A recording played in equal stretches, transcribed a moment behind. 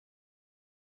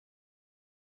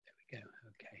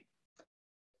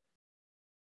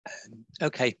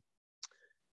Okay,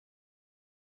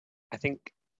 I think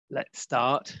let's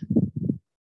start.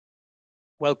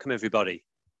 Welcome everybody.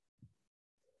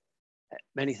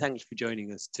 Many thanks for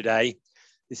joining us today.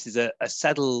 This is a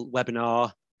SEDL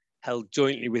webinar held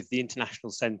jointly with the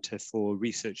International Centre for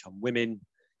Research on Women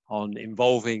on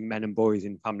involving men and boys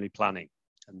in family planning.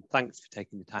 And thanks for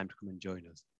taking the time to come and join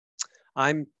us.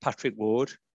 I'm Patrick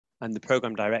Ward. I'm the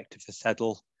Programme Director for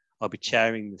SEDL. I'll be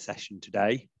chairing the session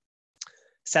today.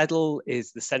 SEDL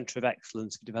is the Centre of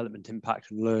Excellence for Development, Impact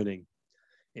and Learning.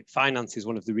 It finances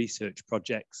one of the research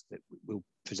projects that we'll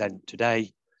present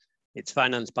today. It's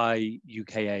financed by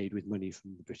UK aid with money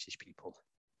from the British people.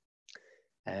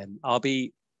 I'll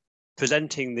be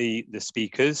presenting the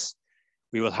speakers.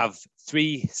 We will have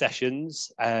 3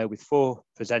 sessions with 4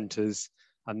 presenters,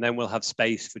 and then we'll have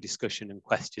space for discussion and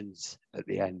questions at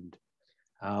the end.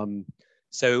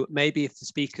 So maybe if the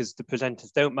speakers, the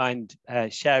presenters don't mind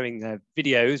sharing their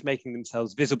videos, making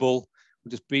themselves visible, we'll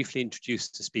just briefly introduce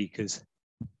the speakers.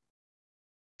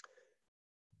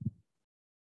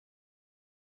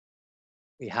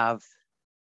 We have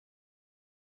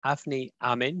Avni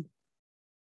Amin.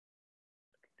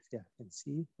 Yeah, I can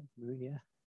see Maria.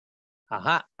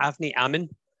 Avni Amin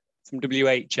from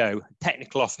WHO,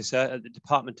 Technical Officer at the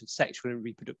Department of Sexual and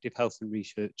Reproductive Health and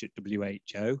Research at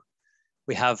WHO.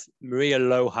 We have Maria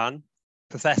Lohan,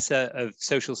 Professor of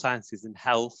Social Sciences and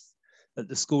Health at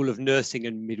the School of Nursing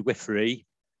and Midwifery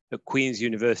at Queen's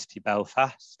University,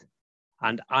 Belfast,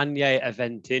 and Anya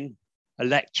Aventin, a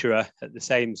lecturer at the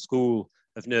same School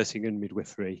of Nursing and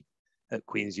Midwifery at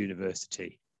Queen's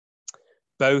University.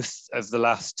 Both of the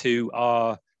last 2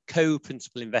 are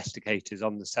co-principal investigators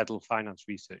on the SEDL Finance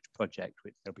Research Project,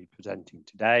 which they'll be presenting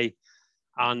today.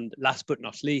 And last but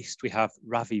not least, we have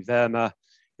Ravi Verma,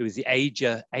 who is the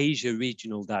Asia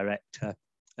Regional Director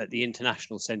at the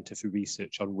International Centre for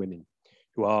Research on Women,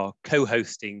 who are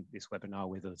co-hosting this webinar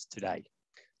with us today.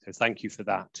 So thank you for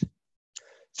that.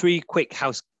 3 quick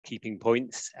housekeeping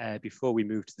points before we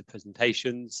move to the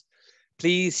presentations.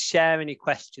 Please share any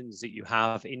questions that you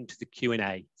have into the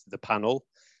Q&A for the panel,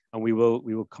 and we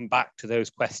will come back to those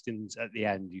questions at the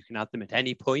end. You can add them at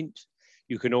any point.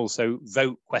 You can also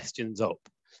vote questions up,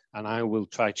 and I will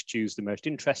try to choose the most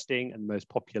interesting and most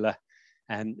popular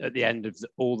at the end of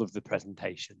all of the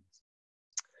presentations.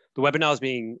 The webinar is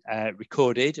being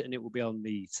recorded, and it will be on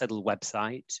the SEDL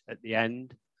website at the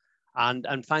end.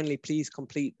 And finally, please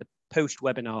complete the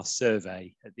post-webinar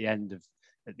survey at the end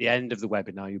of the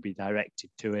webinar. You'll be directed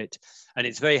to it, and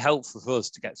it's very helpful for us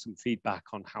to get some feedback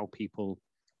on how people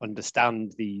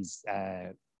understand these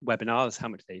webinars, how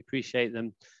much they appreciate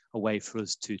them, a way for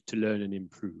us to learn and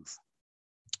improve.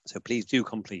 So please do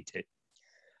complete it.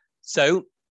 So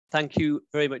thank you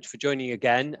very much for joining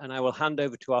again, and I will hand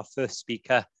over to our first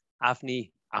speaker,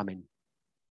 Avni Amin.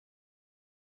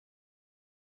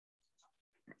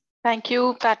 Thank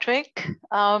you, Patrick.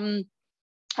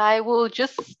 I will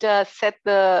just set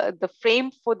the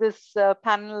frame for this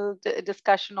panel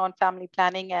discussion on family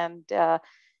planning and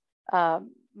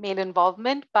male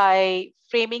involvement by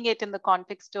framing it in the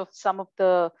context of some of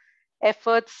the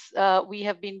efforts we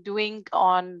have been doing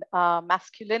on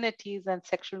masculinities and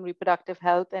sexual and reproductive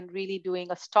health, and really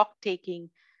doing a stock taking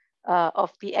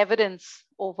of the evidence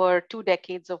over 2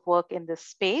 decades of work in this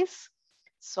space.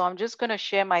 So I'm just going to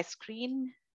share my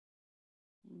screen.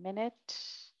 Minute.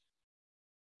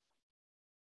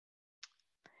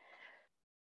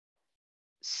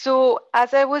 So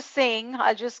as I was saying,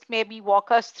 I'll just maybe walk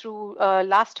us through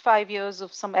last 5 years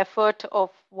of some effort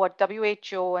of what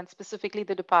WHO and specifically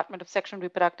the Department of Sexual and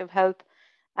Reproductive Health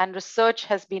and Research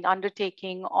has been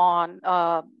undertaking on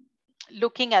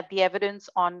looking at the evidence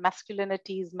on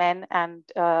masculinities, men, and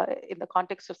in the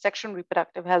context of sexual and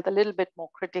reproductive health a little bit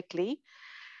more critically.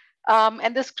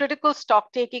 And this critical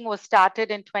stock taking was started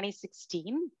in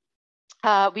 2016.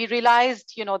 We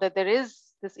realized, that there is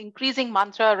this increasing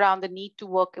mantra around the need to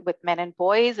work with men and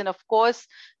boys. And of course,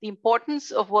 the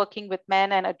importance of working with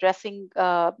men and addressing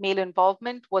male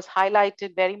involvement was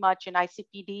highlighted very much in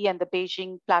ICPD and the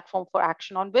Beijing Platform for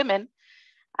Action on Women.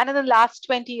 And in the last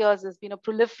 20 years, there's been a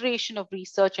proliferation of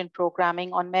research and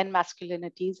programming on men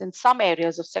masculinities in some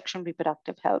areas of sexual and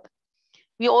reproductive health.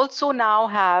 We also now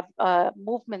have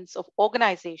movements of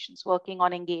organizations working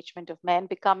on engagement of men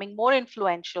becoming more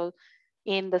influential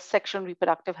in the sexual and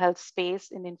reproductive health space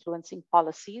in influencing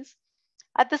policies.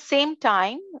 At the same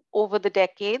time, over the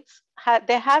decades,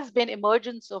 there has been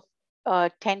emergence of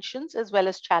tensions as well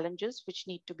as challenges which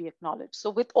need to be acknowledged. So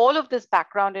with all of this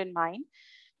background in mind,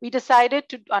 we decided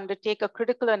to undertake a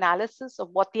critical analysis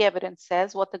of what the evidence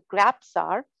says, what the gaps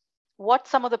are, what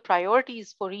some of the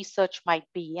priorities for research might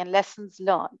be and lessons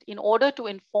learned in order to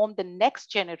inform the next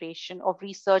generation of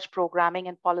research programming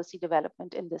and policy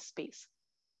development in this space.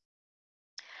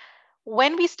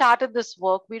 When we started this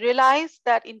work, we realized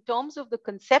that in terms of the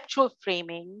conceptual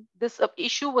framing, this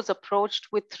issue was approached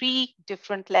with three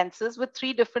different lenses, with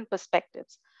three different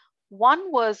perspectives.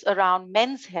 One was around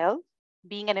men's health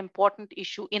being an important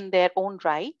issue in their own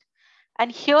right.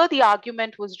 And here the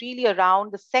argument was really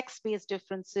around the sex-based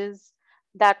differences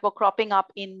that were cropping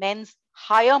up in men's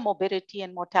higher morbidity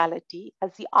and mortality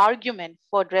as the argument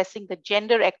for addressing the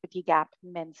gender equity gap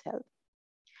in men's health.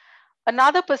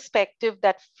 Another perspective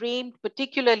that framed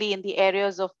particularly in the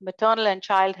areas of maternal and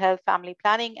child health, family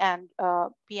planning, and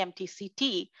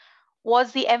PMTCT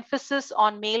was the emphasis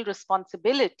on male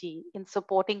responsibility in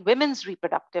supporting women's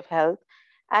reproductive health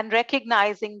and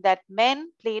recognizing that men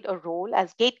played a role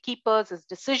as gatekeepers, as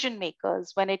decision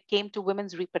makers when it came to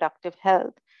women's reproductive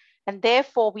health. And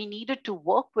therefore, we needed to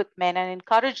work with men and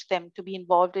encourage them to be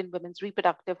involved in women's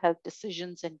reproductive health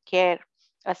decisions and care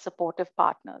as supportive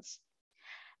partners.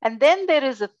 And then there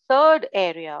is a third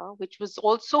area, which was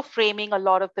also framing a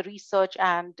lot of the research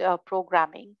and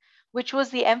programming, which was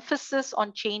the emphasis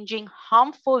on changing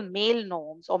harmful male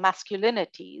norms or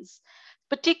masculinities,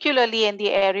 particularly in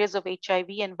the areas of HIV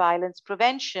and violence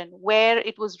prevention, where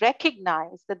it was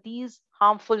recognized that these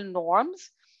harmful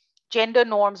norms, gender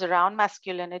norms around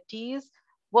masculinities,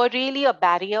 were really a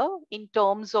barrier in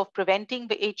terms of preventing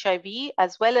the HIV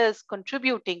as well as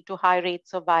contributing to high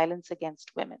rates of violence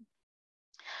against women.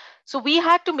 So we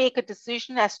had to make a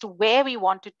decision as to where we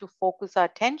wanted to focus our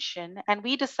attention, and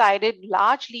we decided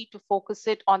largely to focus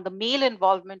it on the male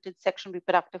involvement in sexual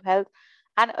reproductive health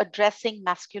and addressing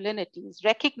masculinities,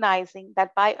 recognizing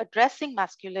that by addressing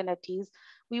masculinities,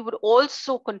 we would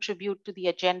also contribute to the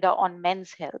agenda on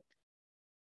men's health.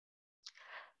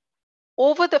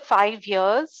 Over the 5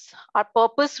 years, our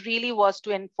purpose really was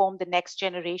to inform the next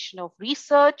generation of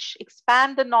research,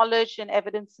 expand the knowledge and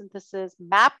evidence synthesis,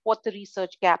 map what the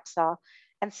research gaps are,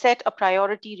 and set a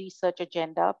priority research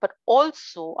agenda, but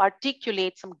also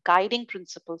articulate some guiding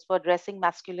principles for addressing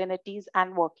masculinities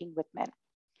and working with men.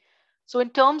 So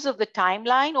in terms of the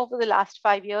timeline over the last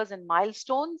 5 years and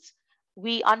milestones,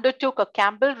 we undertook a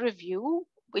Campbell review,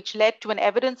 which led to an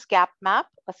evidence gap map,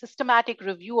 a systematic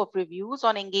review of reviews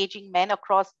on engaging men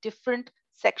across different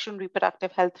sexual and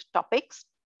reproductive health topics.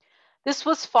 This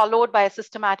was followed by a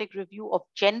systematic review of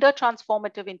gender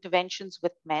transformative interventions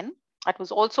with men. That was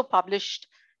also published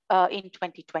in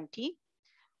 2020.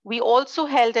 We also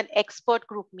held an expert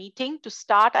group meeting to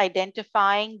start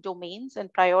identifying domains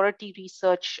and priority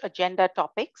research agenda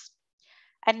topics.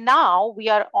 And now we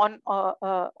are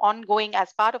ongoing,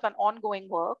 as part of an ongoing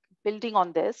work, building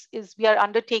on this, is we are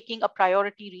undertaking a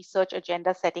priority research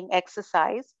agenda setting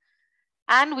exercise.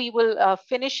 And we will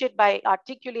finish it by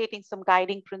articulating some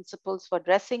guiding principles for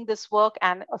addressing this work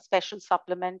and a special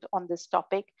supplement on this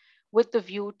topic with the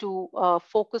view to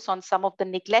focus on some of the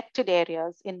neglected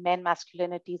areas in men,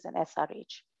 masculinities, and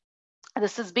SRH.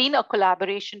 This has been a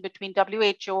collaboration between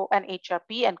WHO and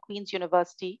HRP and Queen's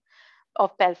University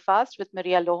of Belfast with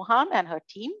Maria Lohan and her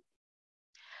team.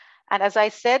 And as I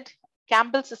said,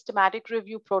 Campbell Systematic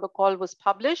Review Protocol was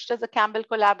published as a Campbell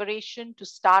collaboration to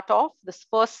start off this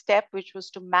first step, which was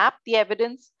to map the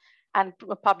evidence and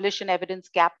publish an evidence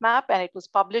gap map. And it was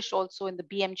published also in the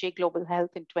BMJ Global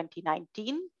Health in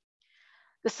 2019.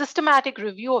 The systematic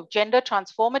review of gender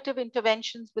transformative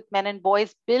interventions with men and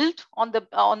boys built on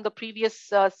the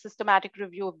previous systematic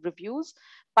review of reviews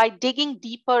by digging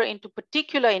deeper into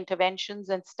particular interventions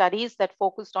and studies that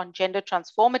focused on gender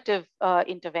transformative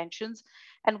interventions.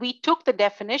 And we took the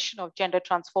definition of gender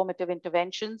transformative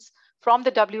interventions from the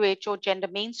WHO Gender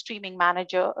Mainstreaming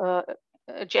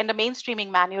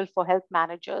Manual for Health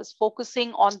Managers,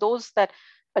 focusing on those that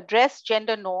address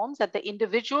gender norms at the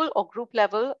individual or group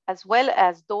level, as well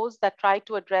as those that try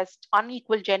to address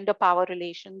unequal gender power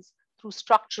relations through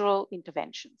structural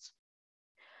interventions.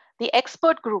 The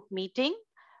expert group meeting,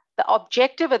 the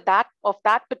objective of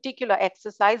that particular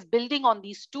exercise, building on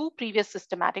these two previous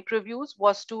systematic reviews,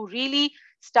 was to really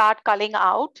start culling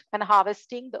out and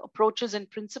harvesting the approaches and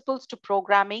principles to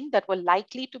programming that were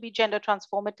likely to be gender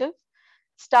transformative,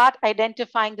 start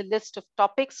identifying the list of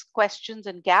topics, questions,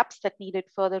 and gaps that needed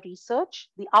further research,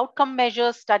 the outcome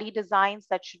measures, study designs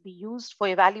that should be used for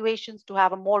evaluations to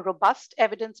have a more robust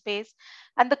evidence base,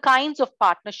 and the kinds of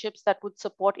partnerships that would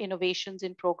support innovations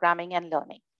in programming and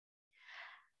learning.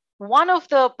 One of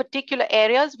the particular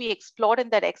areas we explored in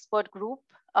that expert group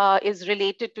is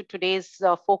related to today's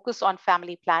focus on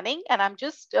family planning. And I'm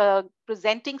just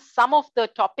presenting some of the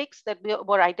topics that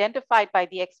were identified by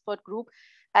the expert group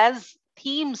as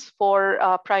themes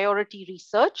for priority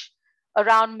research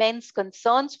around men's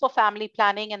concerns for family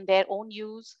planning and their own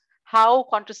use, how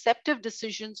contraceptive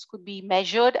decisions could be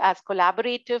measured as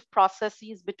collaborative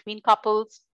processes between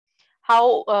couples,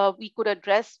 how we could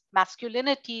address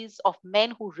masculinities of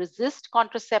men who resist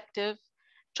contraceptive,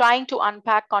 trying to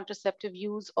unpack contraceptive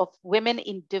use of women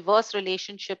in diverse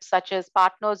relationships, such as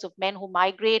partners of men who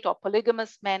migrate or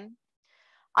polygamous men,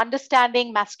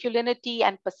 understanding masculinity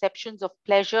and perceptions of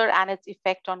pleasure and its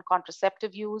effect on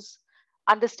contraceptive use,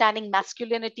 understanding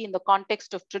masculinity in the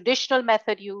context of traditional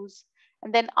method use,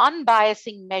 and then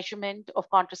unbiasing measurement of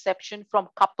contraception from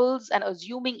couples and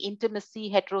assuming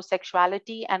intimacy,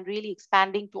 heterosexuality, and really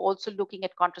expanding to also looking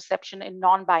at contraception in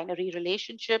non-binary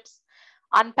relationships,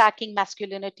 unpacking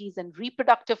masculinities and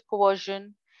reproductive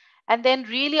coercion, and then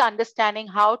really understanding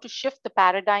how to shift the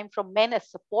paradigm from men as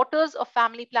supporters of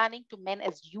family planning to men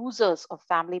as users of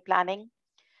family planning.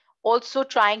 Also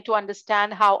trying to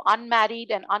understand how unmarried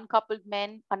and uncoupled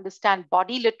men understand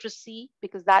body literacy,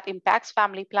 because that impacts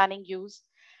family planning use.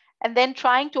 And then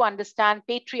trying to understand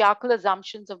patriarchal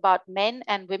assumptions about men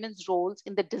and women's roles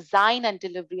in the design and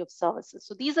delivery of services.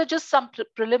 So these are just some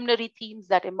preliminary themes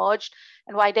that emerged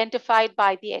and were identified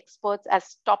by the experts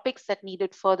as topics that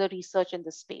needed further research in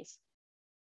this space.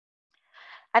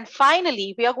 And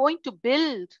finally, we are going to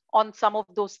build on some of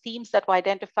those themes that were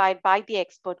identified by the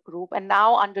expert group and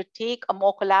now undertake a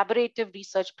more collaborative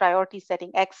research priority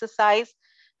setting exercise.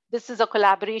 This is a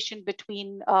collaboration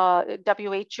between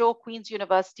WHO, Queen's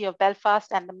University of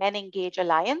Belfast, and the Men Engage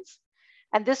Alliance.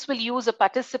 And this will use a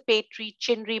participatory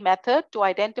Chinri method to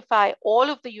identify all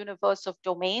of the universe of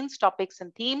domains, topics,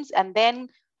 and themes, and then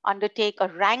undertake a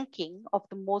ranking of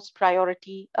the most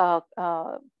priority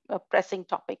pressing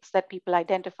topics that people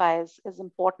identify as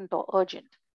important or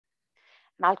urgent.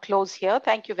 And I'll close here.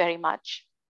 Thank you very much.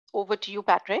 Over to you,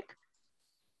 Patrick.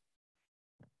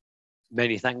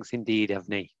 Many thanks indeed,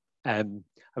 Avni. I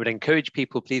would encourage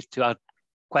people, please, to add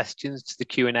questions to the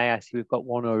Q&A. I see we've got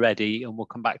one already, and we'll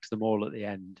come back to them all at the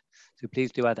end. So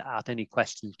please do add any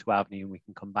questions to Avni, and we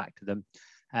can come back to them.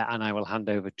 And I will hand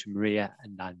over to Maria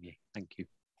and Nanya. Thank you.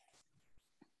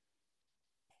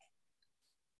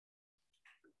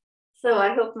 So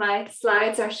I hope my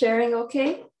slides are sharing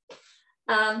okay.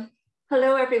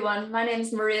 Hello, everyone. My name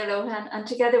is Maria Lohan, and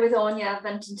together with Anya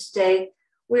Venton today,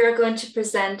 we are going to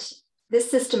present this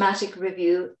systematic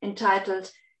review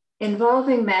entitled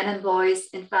Involving Men and Boys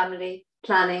in Family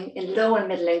Planning in Low and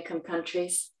Middle Income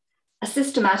Countries, a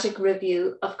systematic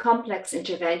review of complex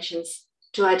interventions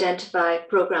to identify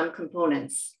program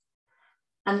components.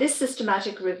 And this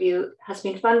systematic review has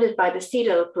been funded by the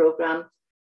CEDAW program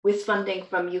with funding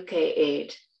from UK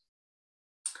Aid.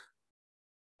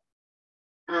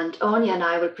 And Anya and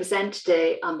I will present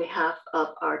today on behalf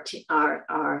of our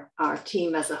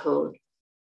team as a whole.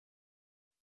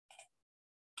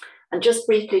 And just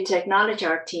briefly to acknowledge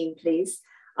our team, please.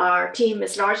 Our team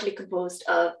is largely composed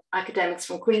of academics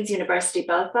from Queen's University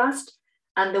Belfast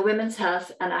and the Women's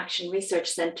Health and Action Research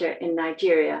Centre in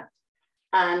Nigeria.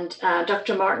 And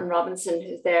Dr. Martin Robinson,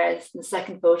 who's there in the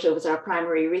second photo, was our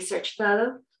primary research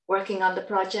fellow working on the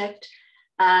project.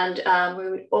 And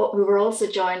we were also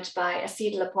joined by a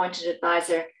CEDAW appointed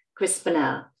advisor, Chris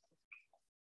Bonnell.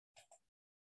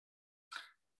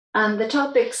 And the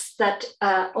topics that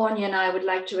Anya and I would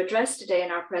like to address today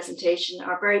in our presentation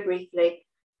are very briefly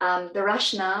the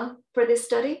rationale for this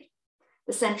study,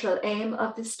 the central aim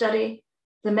of this study,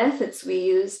 the methods we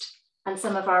used, and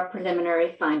some of our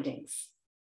preliminary findings.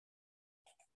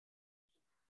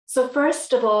 So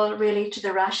first of all, really to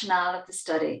the rationale of the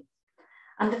study.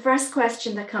 And the first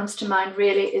question that comes to mind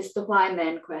really is the why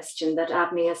men question that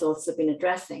Avni has also been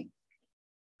addressing.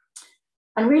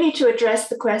 And really to address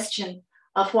the question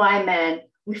of why men,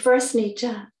 we first need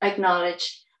to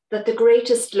acknowledge that the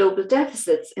greatest global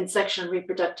deficits in sexual and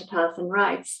reproductive health and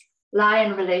rights lie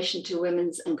in relation to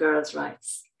women's and girls'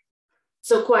 rights.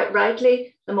 So quite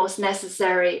rightly, the most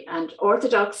necessary and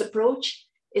orthodox approach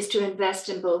is to invest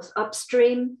in both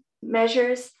upstream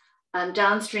measures and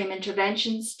downstream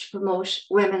interventions to promote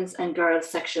women's and girls'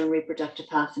 sexual and reproductive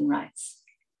health and rights.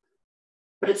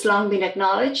 But it's long been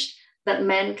acknowledged that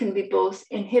men can be both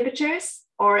inhibitors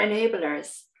or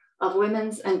enablers of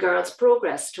women's and girls'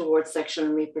 progress towards sexual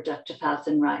and reproductive health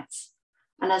and rights.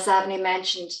 And as Avni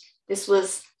mentioned, this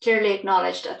was clearly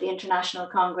acknowledged at the International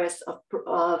Congress of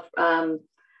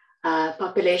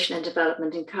Population and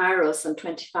Development in Cairo some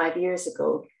 25 years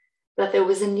ago, that there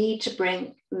was a need to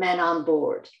bring men on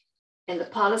board in the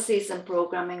policies and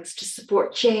programmings to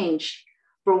support change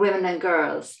for women and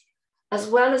girls, as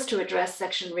well as to address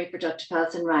sexual and reproductive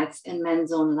health and rights in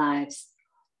men's own lives,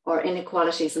 or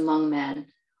inequalities among men,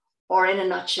 or in a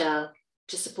nutshell,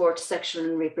 to support sexual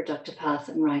and reproductive health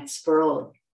and rights for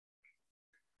all.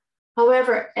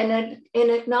 However, in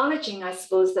acknowledging, I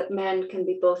suppose, that men can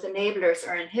be both enablers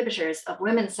or inhibitors of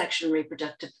women's sexual and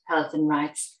reproductive health and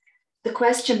rights, the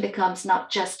question becomes not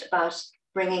just about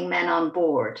bringing men on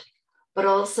board, but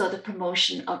also the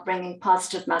promotion of bringing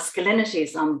positive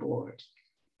masculinities on board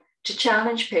to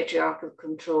challenge patriarchal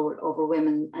control over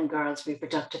women and girls'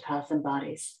 reproductive health and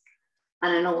bodies,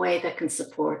 and in a way that can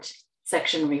support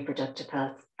sexual and reproductive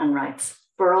health and rights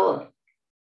for all.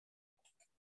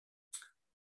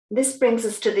 This brings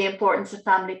us to the importance of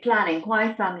family planning.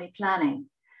 Why family planning?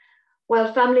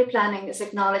 Well, family planning is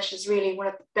acknowledged as really one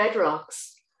of the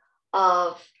bedrocks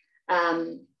of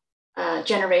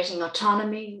generating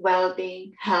autonomy,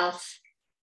 well-being, health.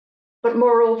 But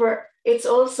moreover, it's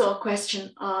also a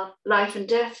question of life and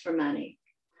death for many.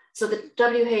 So the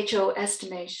WHO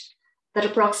estimates that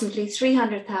approximately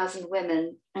 300,000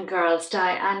 women and girls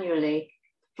die annually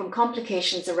from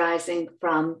complications arising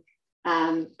from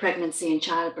pregnancy and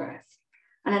childbirth.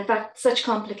 And in fact, such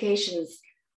complications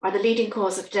are the leading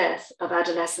cause of death of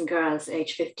adolescent girls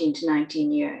aged 15 to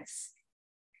 19 years.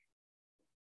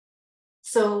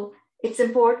 So it's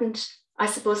important, I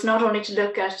suppose, not only to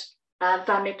look at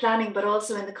family planning, but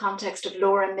also in the context of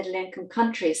lower and middle income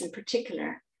countries in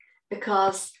particular,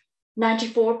 because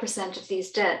 94% of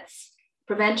these deaths,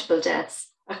 preventable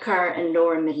deaths, occur in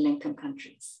lower and middle income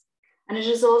countries. And it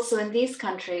is also in these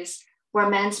countries where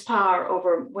men's power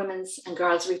over women's and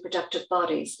girls' reproductive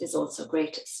bodies is also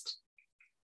greatest.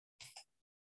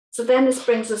 So then this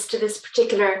brings us to this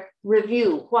particular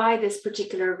review. Why this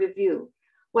particular review?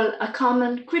 Well, a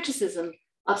common criticism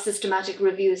of systematic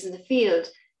reviews in the field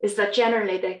is that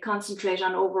generally they concentrate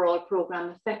on overall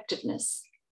program effectiveness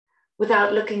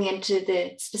without looking into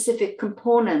the specific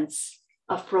components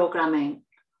of programming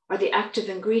or the active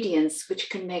ingredients which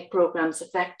can make programs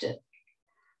effective.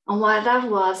 And while that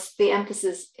was the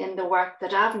emphasis in the work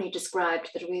that Avni described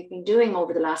that we've been doing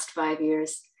over the last 5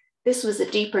 years, this was a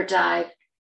deeper dive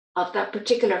of that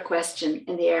particular question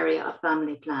in the area of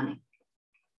family planning.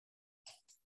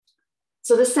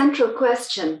 So the central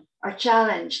question or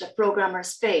challenge that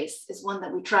programmers face is one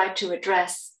that we tried to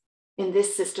address in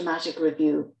this systematic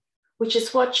review, which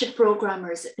is what should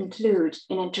programmers include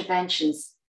in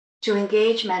interventions to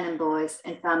engage men and boys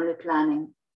in family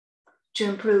planning, to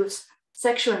improve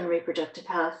sexual and reproductive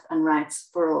health and rights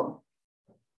for all.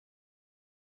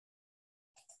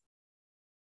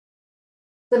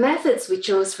 The methods we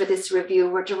chose for this review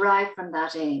were derived from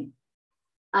that aim.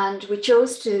 And we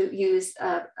chose to use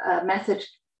a method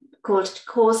called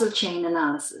causal chain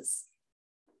analysis.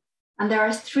 And there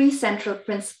are 3 central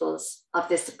principles of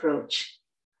this approach.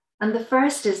 And the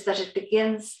first is that it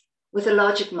begins with a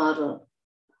logic model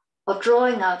of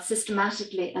drawing out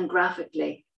systematically and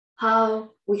graphically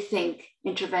how we think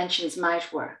interventions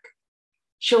might work,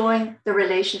 showing the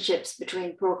relationships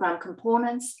between program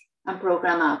components and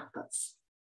program outputs.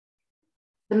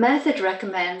 The method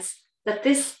recommends that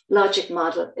this logic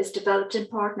model is developed in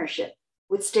partnership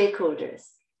with stakeholders.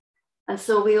 And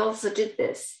so we also did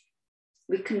this.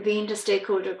 We convened a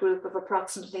stakeholder group of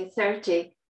approximately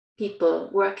 30 people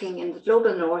working in the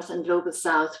global north and global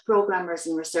south, programmers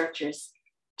and researchers,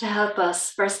 to help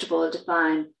us, first of all,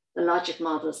 define the logic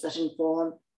models that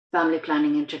inform family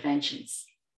planning interventions.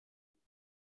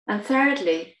 And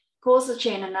thirdly, causal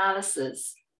chain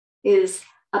analysis is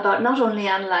about not only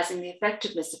analyzing the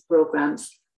effectiveness of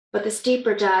programs, but this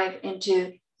deeper dive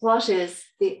into what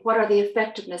are the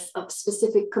effectiveness of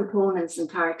specific components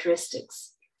and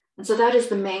characteristics. And so that is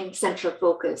the main central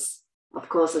focus of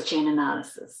causal chain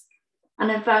analysis.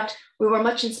 And in fact, we were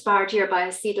much inspired here by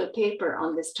a CEDAW paper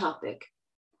on this topic.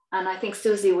 And I think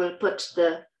Susie will put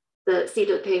the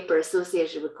CEDAW paper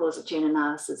associated with causal chain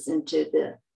analysis into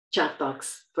the chat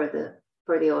box for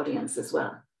the audience as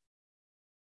well.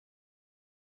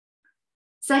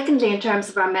 Secondly, in terms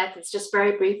of our methods, just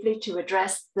very briefly to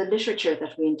address the literature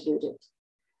that we included.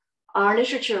 Our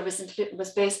literature was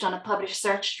based on a published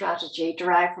search strategy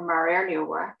derived from our earlier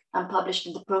work and published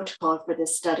in the protocol for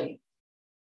this study.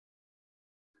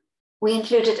 We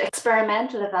included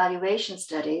experimental evaluation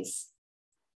studies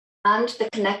and the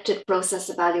connected process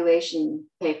evaluation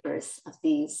papers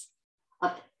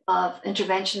of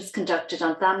interventions conducted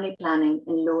on family planning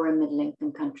in lower and middle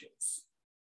income countries.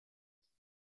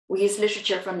 We use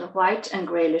literature from the white and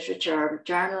grey literature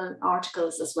journal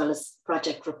articles, as well as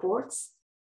project reports.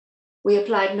 We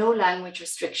applied no language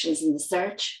restrictions in the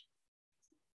search.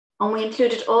 And we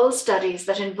included all studies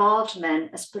that involved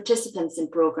men as participants in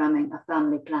programming of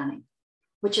family planning,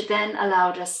 which then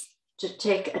allowed us to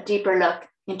take a deeper look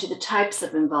into the types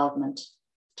of involvement,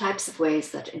 types of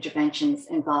ways that interventions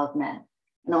involve men.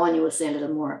 And Anya will say a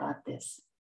little more about this.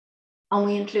 And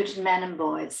we included men and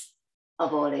boys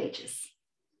of all ages.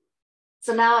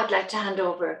 So now I'd like to hand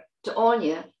over to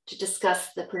Anya to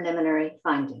discuss the preliminary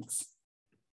findings.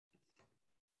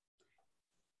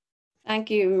 Thank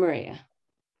you, Maria.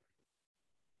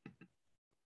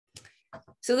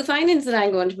 So the findings that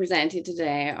I'm going to present to you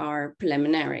today are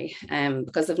preliminary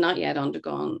because they've not yet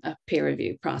undergone a peer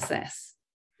review process.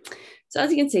 So as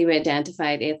you can see, we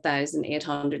identified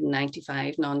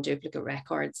 8,895 non-duplicate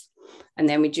records, and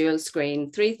then we dual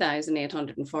screened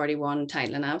 3,841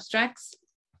 title and abstracts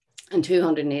and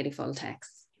 280 full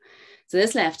texts. So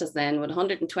this left us then with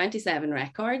 127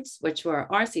 records, which were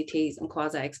RCTs and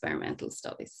quasi-experimental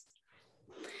studies.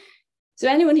 So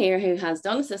anyone here who has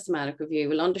done a systematic review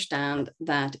will understand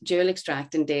that dual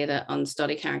extracting data on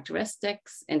study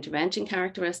characteristics, intervention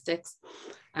characteristics,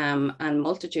 and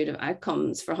multitude of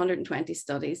outcomes for 120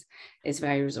 studies is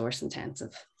very resource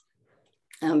intensive.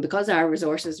 Because our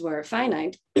resources were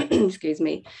finite, excuse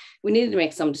me, we needed to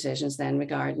make some decisions then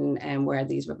regarding where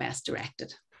these were best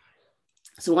directed.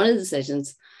 So one of the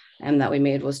decisions that we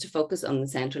made was to focus on the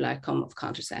central outcome of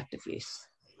contraceptive use.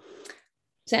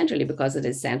 Centrally because it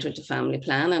is central to family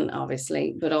planning,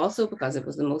 obviously, but also because it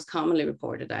was the most commonly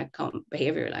reported outcome,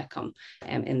 behavioural outcome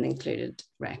in the included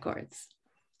records.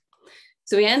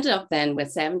 So we ended up then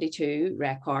with 72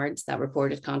 records that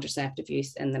reported contraceptive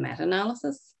use in the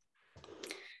meta-analysis.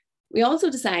 We also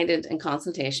decided in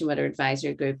consultation with our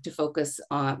advisory group to focus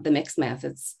on the mixed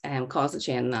methods causal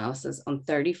chain analysis on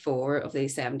 34 of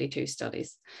these 72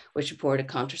 studies, which reported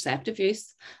contraceptive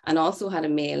use and also had a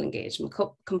male engagement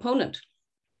component.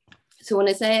 So when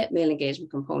I say male engagement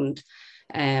component,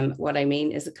 what I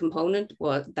mean is a component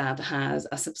that has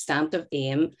a substantive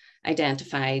aim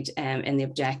identified in the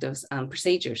objectives and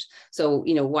procedures. So,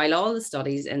 you know, while all the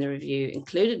studies in the review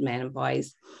included men and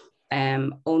boys,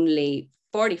 only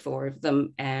 44 of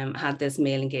them had this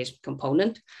male engagement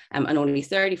component, and only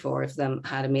 34 of them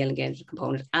had a male engagement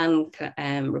component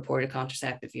and reported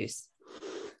contraceptive use.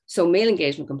 So male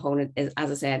engagement component is,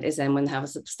 as I said, is then when they have a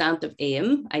substantive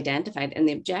aim identified in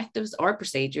the objectives or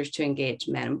procedures to engage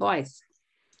men and boys,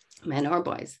 men or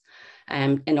boys,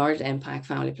 in order to impact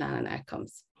family planning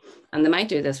outcomes. And they might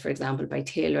do this, for example, by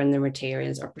tailoring the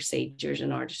materials or procedures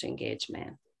in order to engage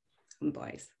men and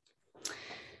boys.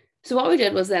 So what we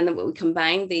did was then that we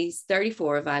combined these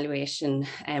 34 evaluation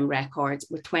records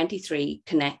with 23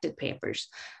 connected papers.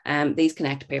 These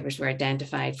connected papers were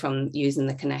identified from using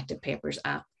the Connected Papers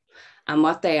app. And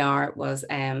what they are was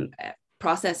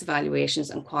process evaluations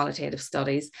and qualitative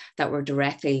studies that were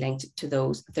directly linked to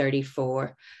those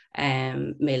 34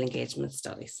 male engagement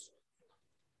studies.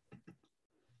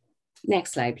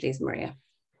 Next slide, please, Maria.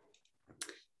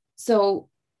 So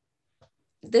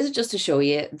this is just to show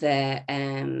you the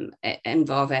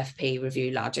Involve FP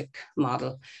review logic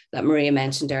model that Maria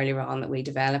mentioned earlier on that we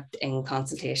developed in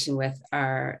consultation with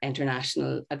our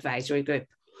international advisory group.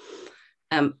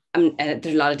 There's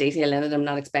a lot of detail in it. I'm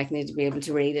not expecting you to be able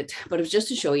to read it, but it was just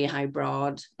to show you how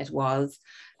broad it was.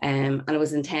 And it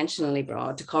was intentionally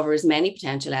broad to cover as many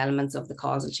potential elements of the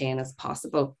causal chain as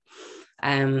possible.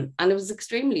 And it was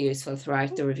extremely useful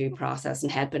throughout the review process in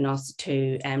helping us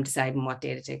to decide on what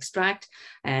data to extract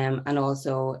and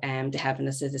also to helping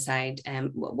us to decide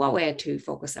what way to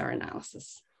focus our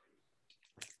analysis.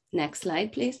 Next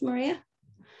slide, please, Maria.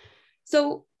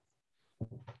 So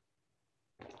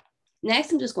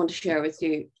next, I'm just going to share with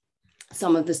you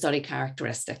some of the study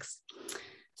characteristics.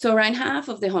 So around half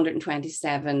of the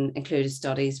 127 included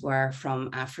studies were from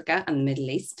Africa and the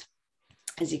Middle East,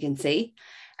 as you can see.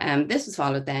 This was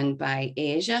followed then by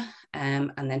Asia,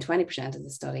 and then 20% of the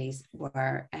studies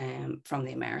were from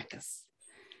the Americas.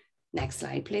 Next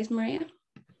slide, please, Maria.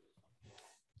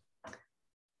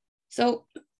 So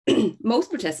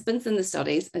most participants in the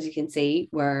studies, as you can see,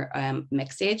 were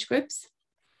mixed age groups.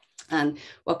 And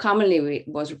what commonly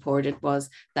was reported was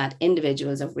that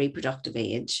individuals of reproductive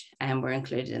age were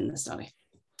included in the study.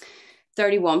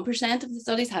 31% of the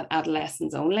studies had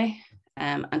adolescents only,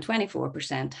 and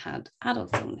 24% had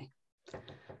adults only.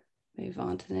 Move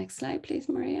on to the next slide, please,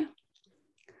 Maria.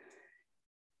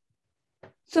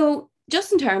 So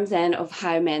just in terms then of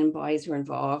how men and boys were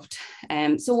involved.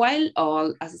 So while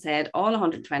all, as I said, all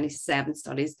 127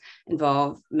 studies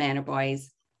involve men or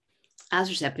boys as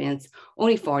recipients,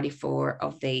 only 44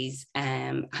 of these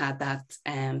had that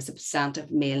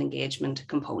substantive male engagement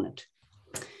component.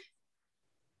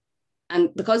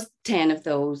 And because 10 of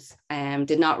those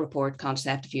did not report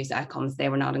contraceptive use outcomes, they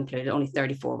were not included. Only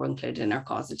 34 were included in our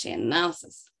causal chain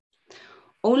analysis.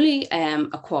 Only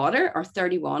a quarter, or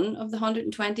 31 of the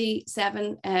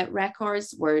 127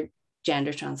 records, were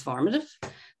gender transformative.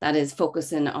 That is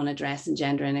focusing on addressing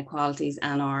gender inequalities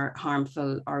and our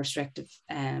harmful or restrictive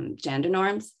gender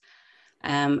norms.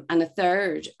 And a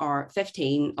third, or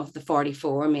 15 of the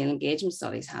 44 male engagement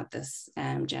studies, had this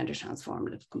gender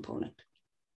transformative component.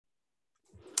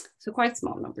 So quite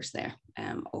small numbers there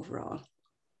overall.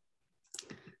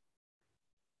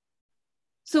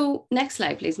 So next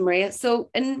slide, please, Maria. So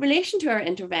in relation to our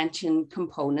intervention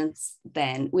components,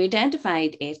 then we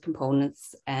identified 8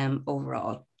 components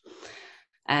overall.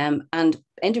 And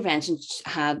interventions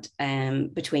had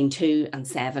between 2 and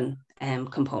 7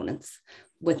 components,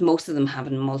 with most of them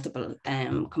having multiple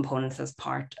components as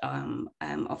part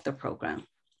of the program.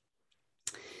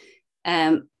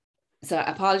 So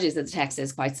apologies that the text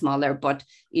is quite small there, but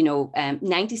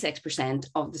 96%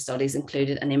 of the studies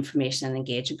included an information and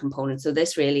engagement component. So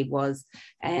this really was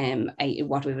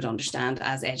what we would understand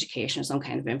as education, or some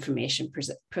kind of information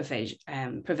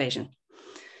provision.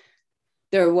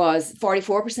 There was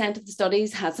 44% of the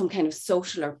studies had some kind of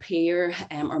social or peer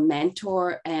or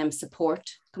mentor support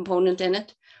component in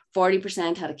it.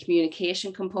 40% had a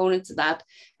communication component, so that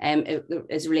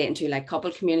is relating to like couple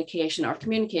communication or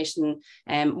communication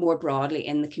more broadly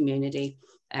in the community,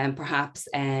 and perhaps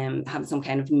having some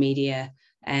kind of media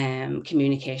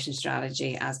communication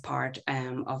strategy as part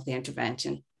of the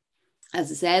intervention. As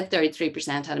I said,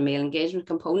 33% had a male engagement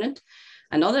component.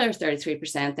 Another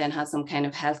 33% then had some kind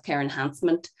of healthcare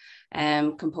enhancement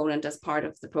component as part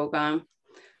of the program.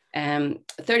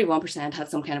 31% had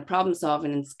some kind of problem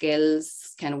solving and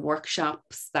skills, kind of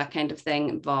workshops, that kind of thing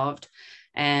involved.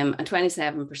 And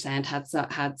 27%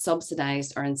 had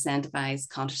subsidized or incentivized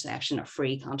contraception or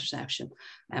free contraception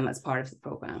as part of the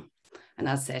program. And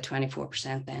as I said,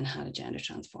 24% then had a gender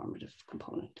transformative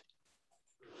component.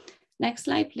 Next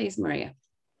slide, please, Maria.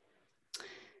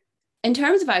 In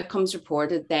terms of outcomes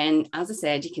reported, then, as I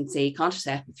said, you can see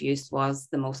contraceptive use was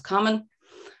the most common.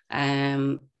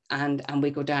 And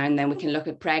we go down, then we can look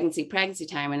at pregnancy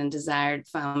timing, and desired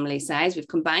family size. We've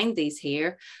combined these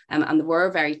here, and they were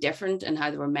very different in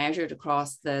how they were measured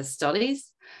across the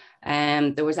studies.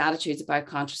 There was attitudes about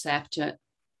contraceptives,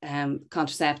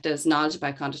 knowledge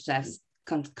about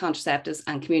contraceptives,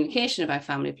 and communication about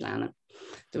family planning.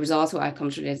 There was also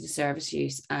outcomes related to service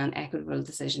use and equitable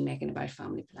decision-making about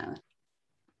family planning.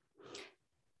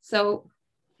 So,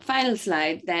 final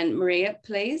slide then, Maria,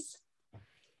 please.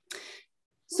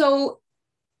 So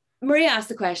Maria asked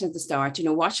the question at the start,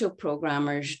 what should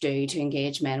programmers do to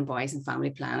engage men and boys in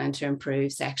family planning to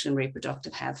improve sexual and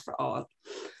reproductive health for all?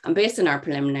 And based on our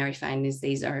preliminary findings,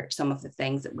 these are some of the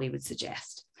things that we would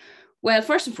suggest. Well,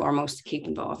 first and foremost, to keep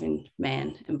involving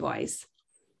men and boys.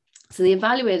 So the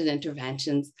evaluated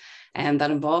interventions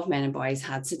that involve men and boys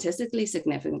had statistically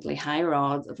significantly higher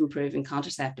odds of improving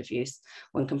contraceptive use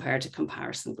when compared to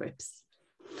comparison groups.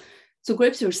 So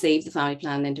groups who received the family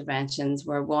planning interventions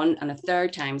were 1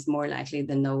 1/3 times more likely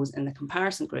than those in the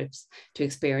comparison groups to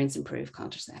experience improved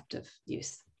contraceptive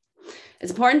use.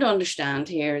 It's important to understand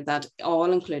here that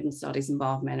all including studies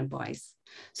involve men and boys.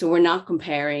 So we're not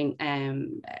comparing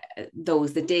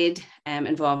those that did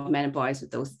involve men and boys with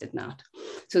those that did not.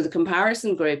 So the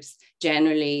comparison groups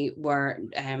generally were,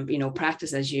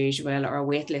 practice as usual or a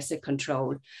waitlisted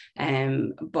control,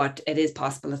 but it is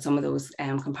possible that some of those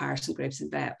comparison groups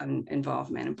involve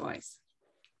men and boys.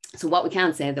 So what we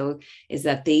can say, though, is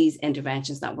that these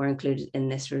interventions that were included in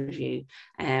this review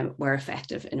were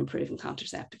effective in improving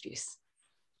contraceptive use.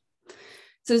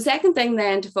 So the second thing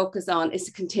then to focus on is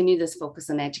to continue this focus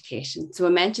on education. So I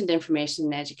mentioned information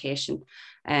and education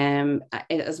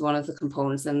as one of the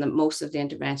components, and that most of the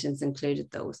interventions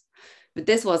included those. But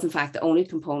this was in fact the only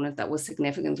component that was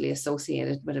significantly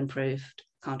associated with improved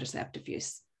contraceptive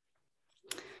use.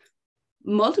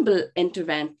 Multiple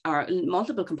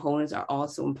components are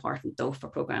also important, though, for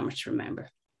programmers to remember.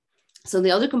 So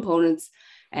the other components,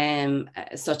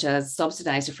 such as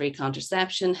subsidized or free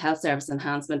contraception, health service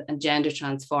enhancement, and gender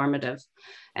transformative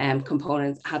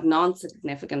components, had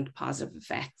non-significant positive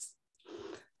effects.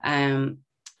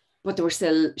 But they were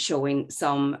still showing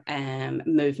some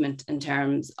movement in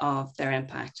terms of their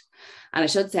impact. And I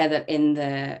should say that in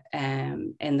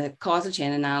the causal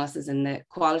chain analysis, in the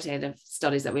qualitative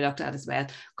studies that we looked at as well,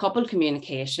 couple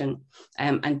communication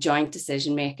and joint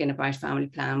decision-making about family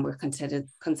plan were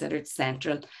considered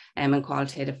central in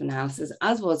qualitative analysis,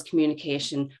 as was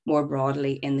communication more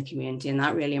broadly in the community. And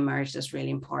that really emerged as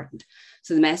really important.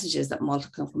 So the message is that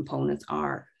multiple components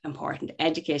are important.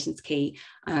 Education is key,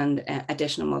 and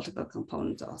additional multiple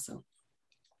components also.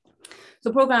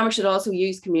 So programmers should also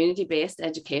use community-based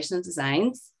educational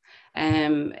designs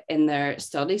in their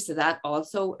study. So that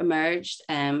also emerged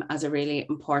as a really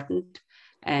important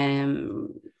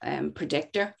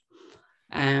predictor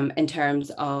in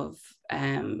terms of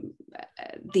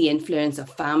the influence of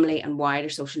family and wider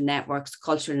social networks,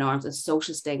 cultural norms, and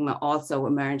social stigma also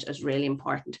emerged as really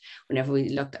important whenever we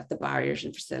looked at the barriers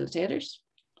and facilitators.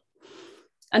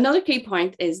 Another key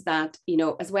point is that, you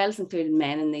know, as well as including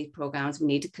men in these programs, we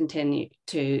need to continue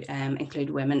to include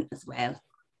women as well.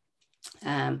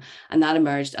 And that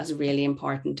emerged as a really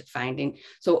important finding.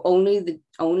 So only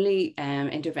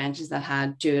interventions that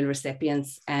had dual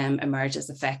recipients emerged as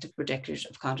effective predictors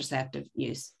of contraceptive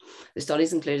use. The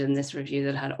studies included in this review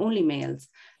that had only males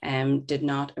did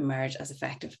not emerge as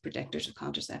effective predictors of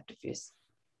contraceptive use.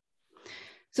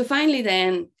 So finally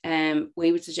then,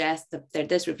 we would suggest that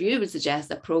this review would suggest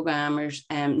that programmers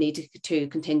need to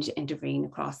continue to intervene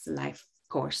across the life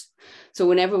course. So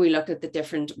whenever we look at the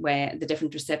different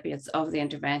recipients of the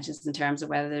interventions in terms of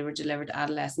whether they were delivered to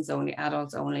adolescents only,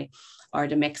 adults only, or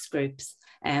the mixed groups,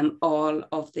 all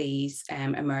of these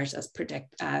emerged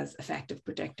as effective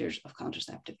predictors of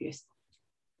contraceptive use.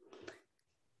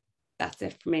 That's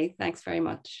it for me. Thanks very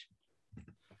much.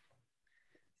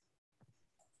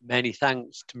 Many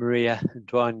thanks to Maria and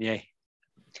to Anya.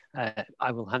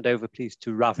 I will hand over, please,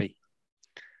 to Ravi.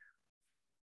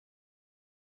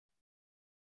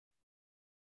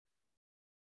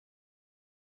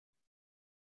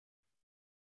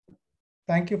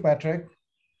 Thank you, Patrick.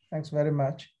 Thanks very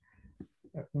much.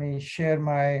 Let me share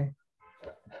my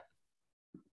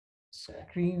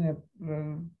screen.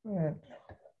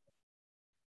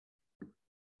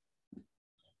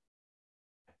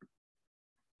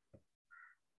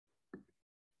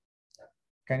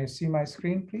 Can you see my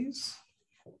screen, please?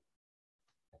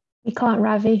 We can't,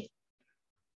 Ravi.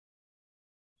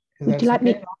 Would you like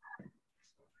me?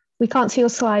 We can't see your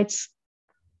slides.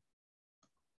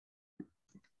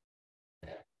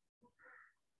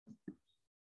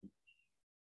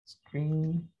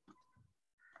 Screen.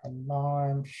 And now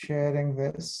I'm sharing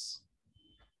this.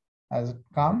 Has it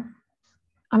come?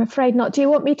 I'm afraid not. Do you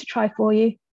want me to try for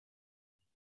you?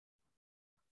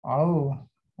 Oh,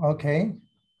 okay.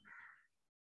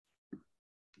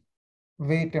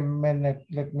 Wait a minute.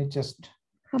 Let me just.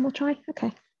 One more try.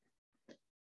 Okay.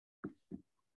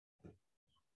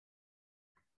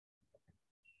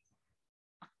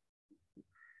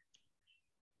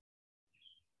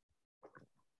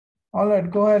 All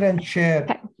right, go ahead and share.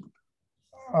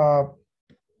 Okay.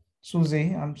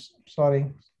 Susie, I'm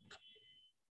sorry.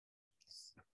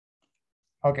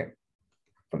 Okay,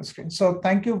 full screen. So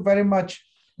thank you very much,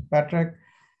 Patrick.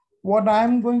 What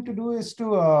I'm going to do is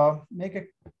to make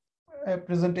a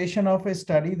presentation of a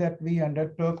study that we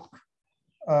undertook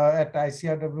at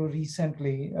ICRW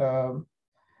recently,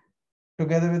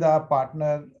 together with our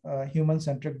partner,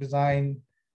 human-centric design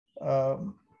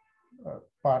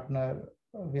partner,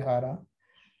 Vihara.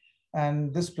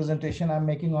 And this presentation I'm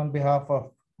making on behalf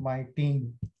of my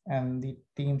team and the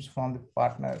teams from the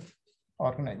partner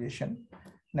organization.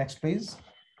 Next, please.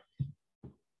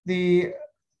 The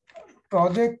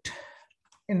project,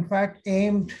 in fact,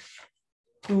 aimed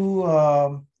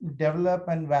to develop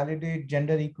and validate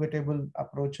gender equitable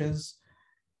approaches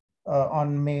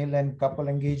on male and couple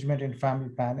engagement in family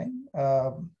planning,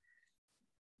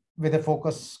 with a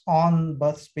focus on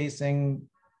birth spacing,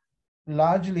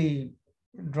 largely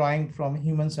drawing from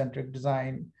human-centric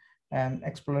design and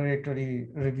exploratory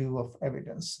review of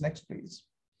evidence. Next, please.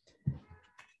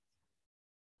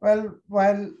 Well,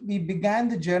 while we began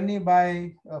the journey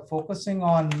by focusing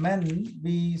on men,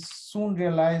 we soon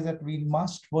realized that we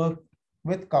must work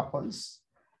with couples.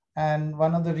 And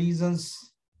one of the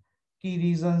key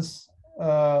reasons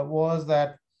was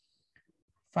that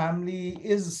family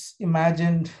is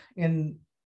imagined in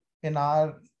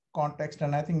our context,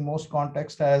 and I think most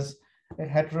context, as a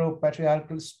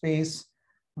heteropatriarchal space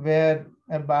where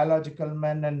a biological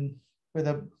man and with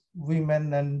a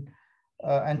women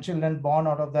and children born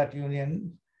out of that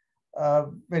union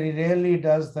very rarely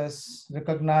does this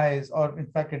recognize, or in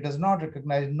fact, it does not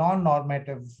recognize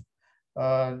non-normative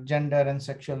gender and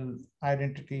sexual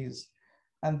identities.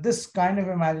 And this kind of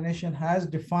imagination has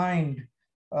defined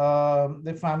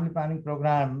the family planning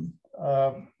program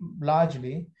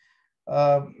largely,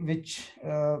 which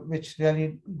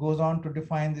really goes on to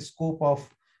define the scope of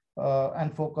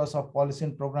and focus of policy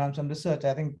and programs and research,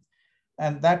 I think.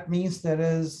 And that means there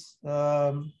is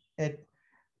a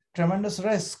tremendous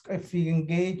risk if we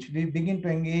begin to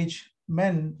engage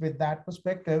men with that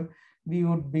perspective, we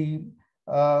would be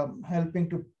helping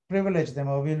to privilege them,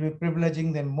 or we'll be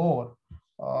privileging them more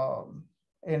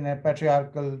in a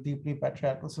deeply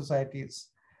patriarchal societies.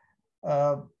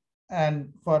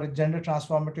 and for a gender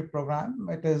transformative program,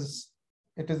 it is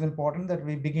important that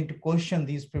we begin to question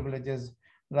these privileges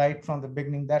right from the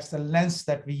beginning. That's the lens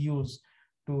that we use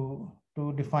to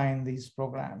define these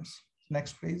programs.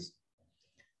 Next, please.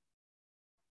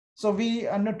 So we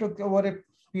undertook over a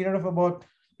period of about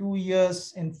 2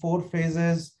 years in 4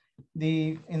 phases.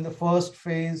 In the first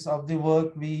phase of the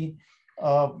work, we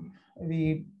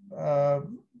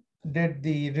did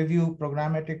the review,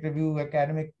 programmatic review,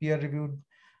 academic peer-reviewed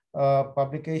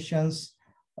publications.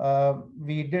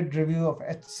 We did review of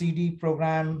HCD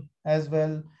program as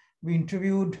well. We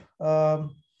interviewed,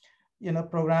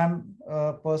 program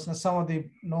personnel, some of the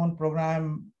known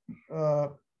program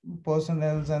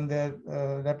personnel and their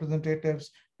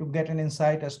representatives to get an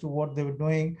insight as to what they were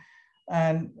doing.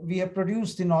 And we have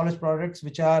produced the knowledge products,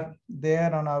 which are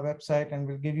there on our website, and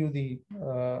we'll give you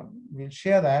we'll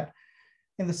share that.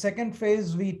 In the second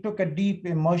phase, we took a deep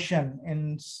immersion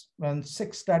in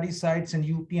 6 study sites in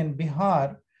UP and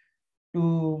Bihar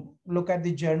to look at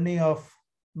the journey of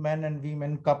men and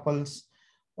women couples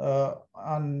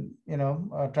on,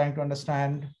 trying to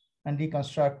understand and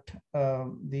deconstruct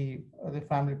the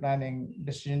family planning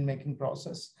decision-making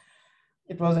process.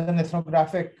 It was an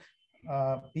ethnographic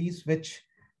piece, which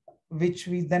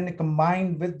we then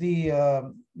combined with the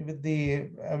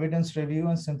evidence review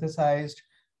and synthesized,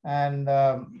 and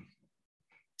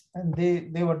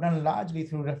they were done largely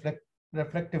through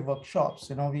reflective workshops.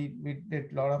 We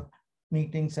did a lot of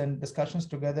meetings and discussions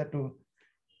together to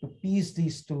piece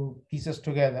these 2 pieces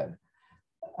together.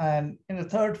 And in the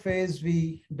third phase,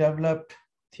 we developed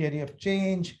theory of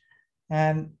change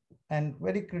and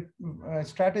very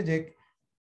strategic,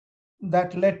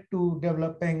 that led to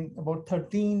developing about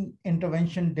 13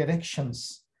 intervention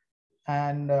directions.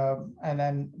 And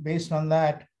then based on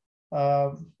that,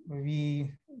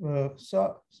 we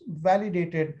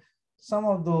validated some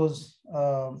of those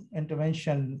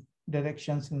intervention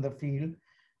directions in the field.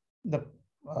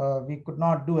 We could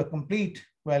not do a complete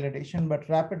validation, but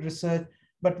rapid research,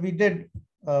 but we did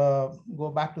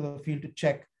go back to the field to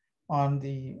check on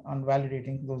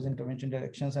validating those intervention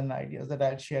directions and ideas that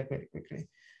I'll share very quickly.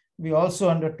 We also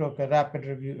undertook a rapid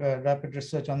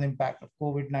research on the impact of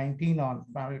COVID-19 on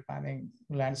family planning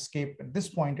landscape at this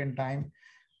point in time,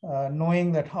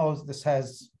 knowing that how this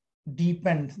has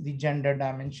deepened the gender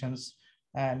dimensions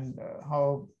and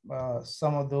how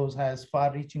some of those has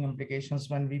far-reaching implications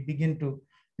when we begin to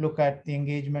look at the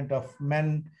engagement of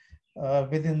men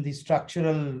within the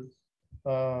structural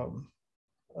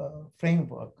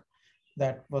framework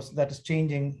that is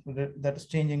changing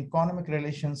economic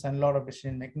relations and a lot of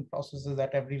decision-making processes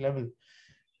at every level.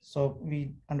 So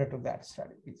we undertook that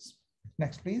study, please.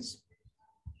 Next, please.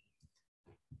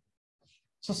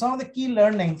 So some of the key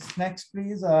learnings, next,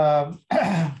 please.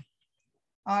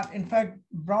 In fact,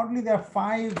 broadly, there are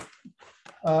 5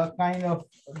 kind of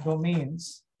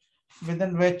domains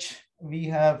within which we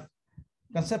have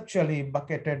conceptually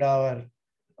bucketed our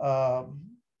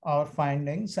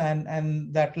findings,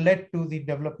 and that led to the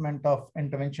development of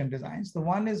intervention designs. The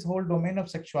one is whole domain of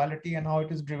sexuality and how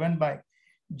it is driven by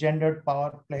gendered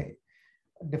power play,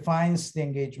 defines the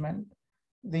engagement.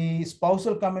 The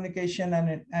spousal communication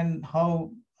and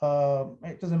how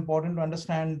it is important to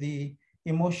understand the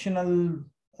emotional,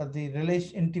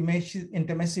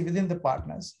 intimacy within the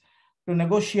partners, to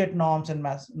negotiate norms and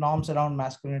norms around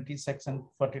masculinity, sex, and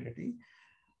fertility.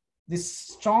 This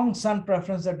strong son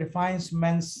preference that defines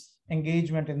men's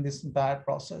engagement in this entire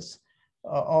process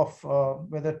of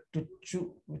whether to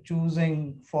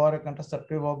choosing for a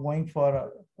contraceptive or going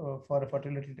for a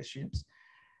fertility decisions.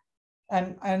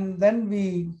 And then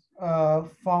we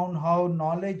found how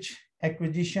knowledge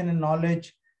acquisition and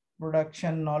knowledge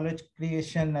production, knowledge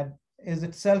creation is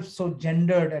itself so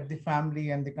gendered at the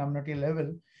family and the community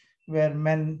level, where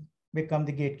men become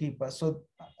the gatekeepers. So,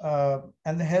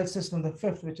 and the health system, the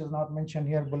 5th, which is not mentioned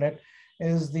here, bullet,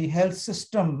 is the health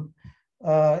system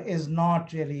is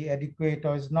not really adequate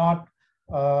or is not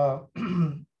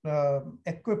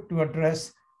equipped to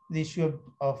address the issue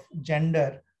of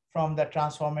gender from the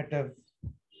transformative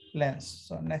lens.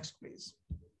 So next, please.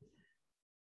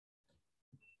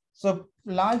 So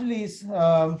largely,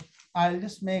 I'll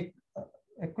just make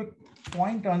a quick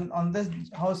point on this,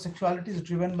 how sexuality is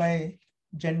driven by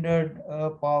gendered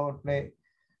power play.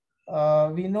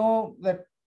 We know that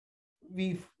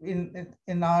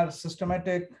in our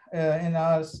systematic, in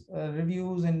our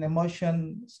reviews in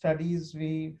immersion studies,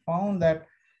 we found that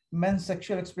men's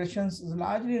sexual expressions is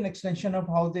largely an extension of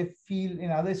how they feel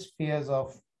in other spheres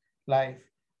of life.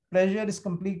 Pleasure is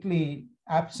completely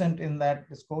absent in that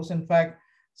discourse. In fact,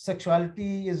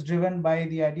 sexuality is driven by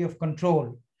the idea of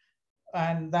control,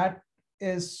 and that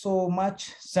is so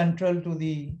much central to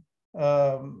the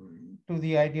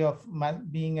idea of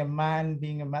being a man,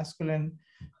 being a masculine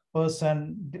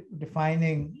person,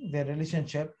 defining their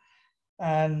relationship,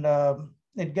 and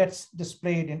it gets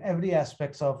displayed in every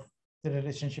aspects of the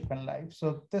relationship and life.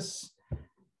 So this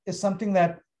is something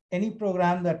that any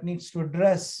program that needs to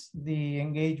address the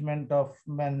engagement of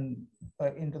men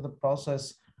into the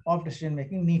process of decision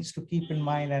making needs to keep in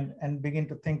mind and begin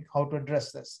to think how to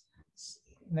address this.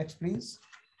 Next, please.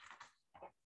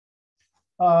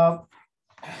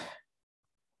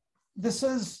 This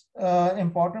is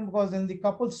important because in the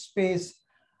couple space,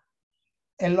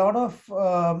 a lot of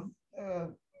our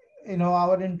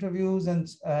interviews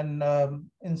and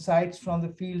insights from the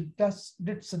field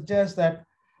did suggest that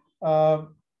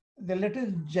the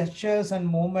little gestures and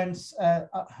moments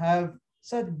have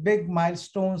such big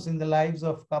milestones in the lives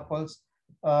of couples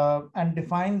and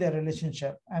define their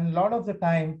relationship. And a lot of the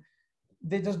time,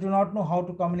 they just do not know how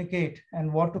to communicate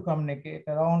and what to communicate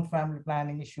around family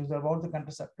planning issues, about the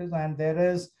contraceptives. And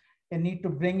there is a need to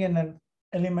bring in an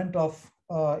element of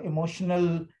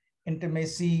emotional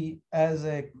intimacy as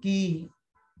a key,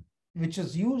 which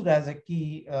is used as a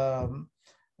key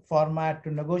format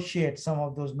to negotiate some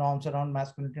of those norms around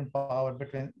masculinity and power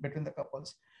between the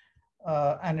couples.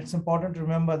 And it's important to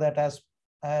remember that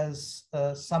as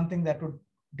something that would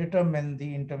determine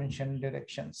the intervention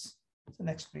directions. So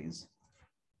next, please.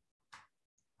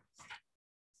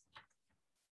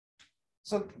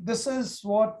 So this is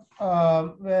what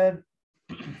where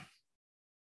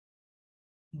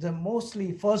the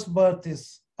mostly first birth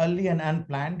is early and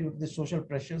unplanned due to the social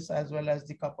pressures as well as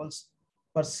the couple's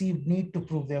perceived need to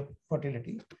prove their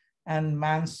fertility and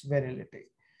man's virility.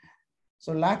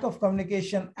 So lack of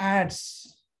communication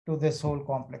adds to this whole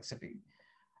complexity,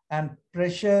 and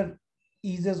pressure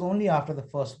eases only after the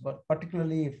first birth,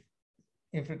 particularly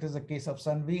if it is a case of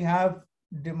son. We have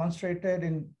demonstrated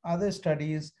in other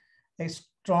studies a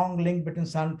strong link between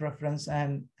son preference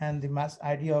and the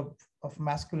idea of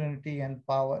masculinity and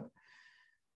power.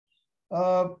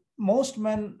 Most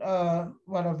men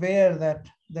were aware that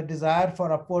the desire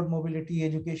for upward mobility,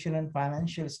 education, and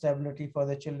financial stability for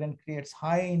their children creates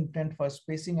high intent for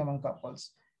spacing among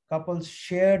couples. Couples'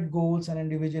 shared goals and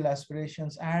individual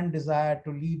aspirations and desire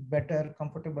to lead better,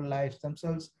 comfortable lives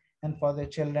themselves and for their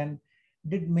children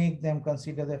did make them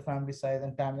consider their family size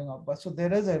and timing of birth. So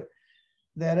there is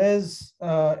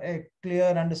a clear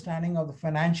understanding of the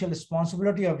financial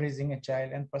responsibility of raising a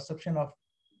child, and perception of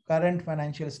current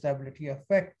financial stability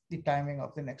affect the timing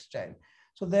of the next child.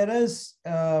 So there is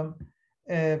a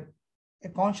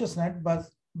consciousness,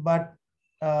 but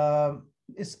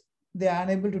they are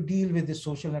unable to deal with the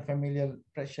social and familial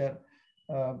pressure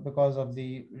because of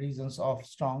the reasons of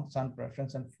strong son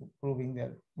preference and proving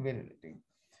their virility.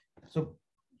 So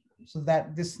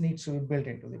that this needs to be built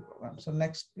into the program. So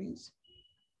next, please.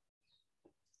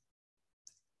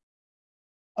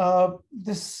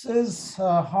 This is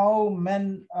how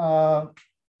men,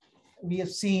 we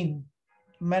have seen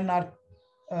men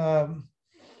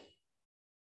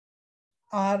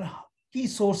are key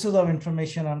sources of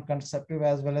information on contraceptive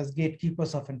as well as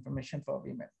gatekeepers of information for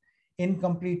women.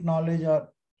 Incomplete knowledge or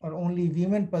only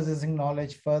women possessing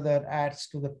knowledge further adds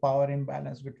to the power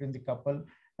imbalance between the couple,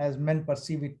 as men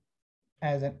perceive it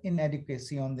as an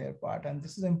inadequacy on their part. And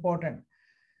this is important.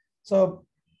 So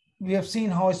we have seen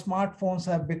how smartphones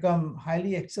have become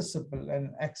highly accessible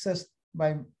and accessed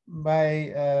by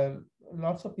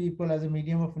lots of people as a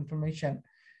medium of information,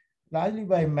 largely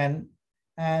by men.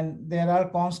 And there are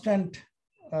constant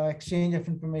exchange of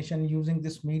information using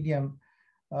this medium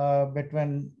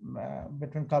between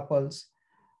couples.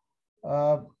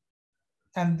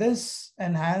 And this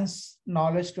enhanced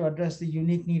knowledge to address the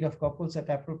unique need of couples at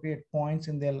appropriate points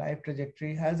in their life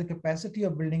trajectory has the capacity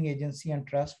of building agency and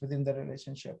trust within the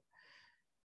relationship.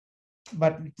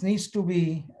 But it needs to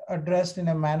be addressed in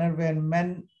a manner where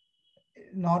men,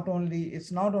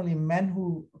 it's not only men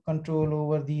who control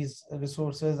over these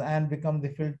resources and become the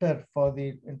filter for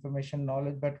the information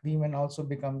knowledge, but women also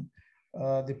become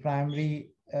the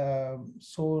primary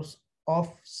source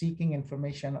of seeking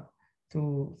information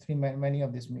through many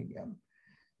of these medium.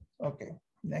 Okay,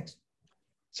 next.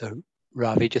 So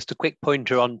Ravi, just a quick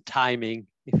pointer on timing,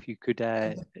 if you could.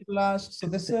 Last, so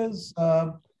this is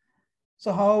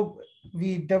so how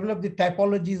we develop the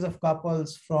typologies of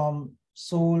couples from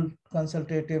sole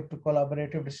consultative to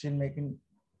collaborative decision-making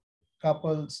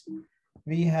couples.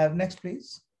 We have, next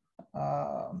please,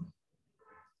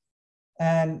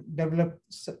 and develop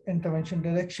intervention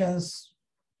directions.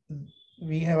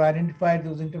 We have identified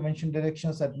those intervention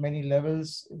directions at many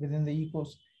levels within the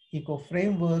ECO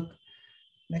framework.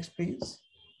 Next please.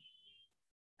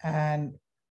 And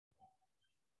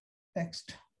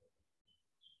next,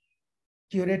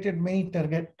 curated many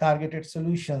targeted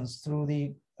solutions through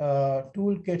the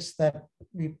toolkits that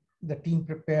the team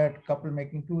prepared, couple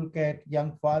making toolkit,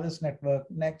 young fathers network.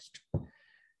 Next,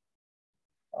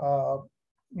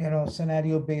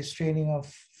 scenario-based training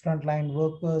of frontline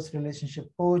workers, relationship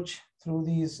coach through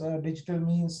these digital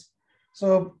means.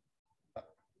 So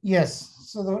yes,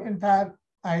 so the entire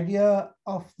idea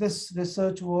of this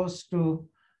research was to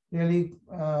really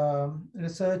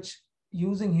research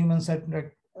using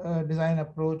human-centered design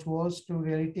approach was to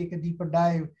really take a deeper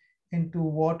dive into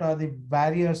what are the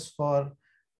barriers or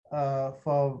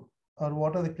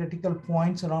what are the critical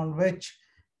points around which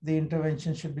the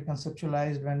intervention should be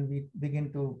conceptualized when we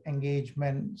begin to engage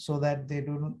men, so that they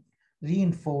don't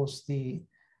reinforce the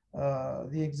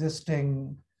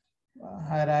existing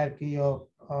hierarchy or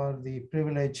the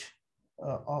privilege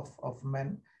of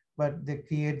men, but they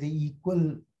create the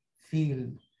equal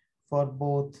field for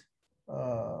both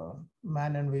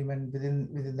man and women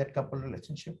within that couple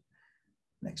relationship.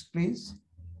 Next, please.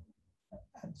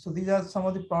 So these are some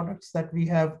of the products that we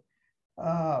have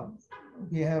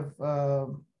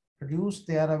produced.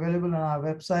 They are available on our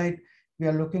website. We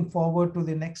are looking forward to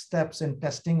the next steps in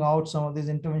testing out some of these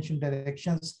intervention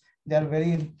directions. They are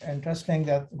very interesting.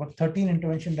 There are about 13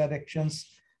 intervention directions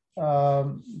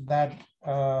that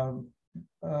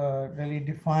really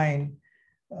define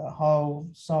how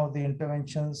some of the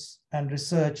interventions and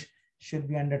research should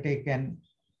be undertaken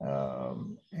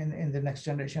in the next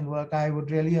generation work. I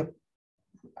would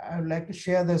like to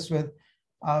share this with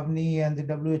Avni and the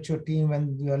WHO team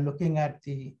when we are looking at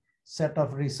the set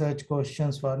of research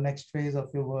questions for our next phase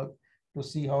of your work, to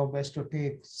see how best to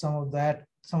take some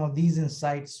of these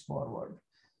insights forward.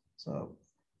 So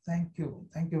thank you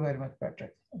very much,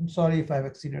 Patrick. I'm sorry if I've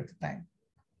exceeded the time.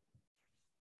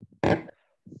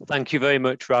 Thank you very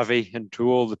much, Ravi, and to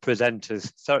all the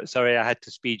presenters. Sorry, I had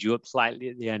to speed you up slightly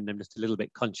at the end. I'm just a little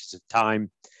bit conscious of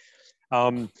time.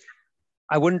 I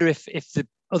wonder if the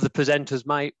other presenters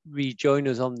might rejoin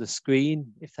us on the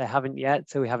screen if they haven't yet,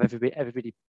 so we have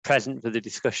everybody present for the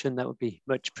discussion. That would be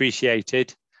much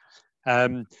appreciated.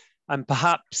 And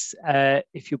perhaps,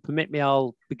 if you'll permit me,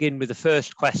 I'll begin with the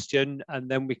first question, and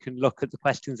then we can look at the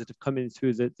questions that have come in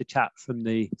through the chat from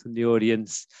the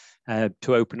audience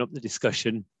to open up the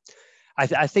discussion.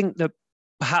 I think that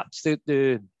perhaps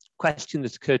the question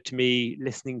that occurred to me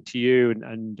listening to you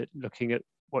and looking at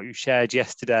what you shared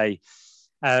yesterday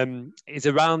is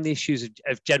around the issues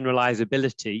of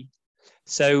generalizability.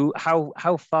 So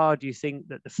how far do you think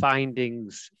that the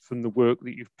findings from the work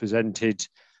that you've presented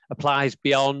applies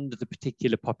beyond the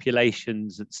particular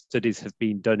populations that studies have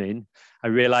been done in? I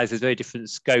realize there's very different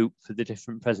scope for the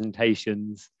different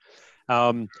presentations,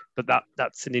 but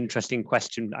that's an interesting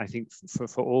question, I think,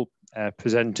 for all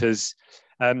presenters.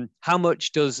 How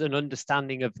much does an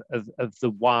understanding of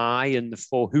the why and the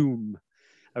for whom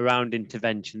around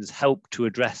interventions help to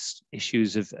address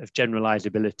issues of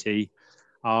generalizability?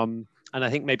 And I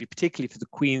think maybe particularly for the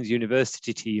Queen's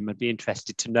University team, I'd be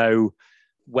interested to know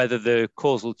whether the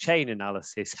causal chain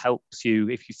analysis helps you,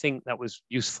 if you think that was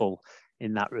useful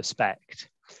in that respect.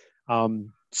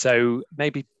 So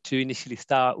maybe to initially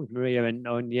start with Maria and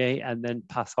Onye, and then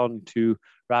pass on to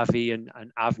Ravi and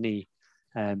Avni.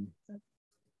 That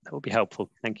would be helpful.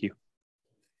 Thank you.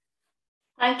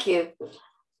 Thank you.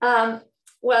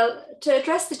 Well, to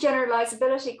address the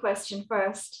generalizability question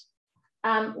first,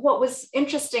 what was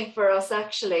interesting for us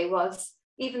actually was,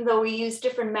 even though we used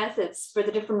different methods for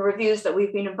the different reviews that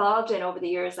we've been involved in over the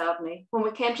years, Avni, when we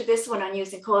came to this one on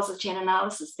using causal chain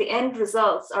analysis, the end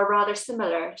results are rather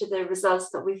similar to the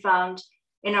results that we found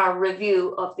in our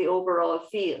review of the overall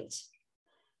field.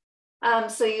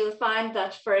 So you'll find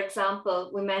that, for example,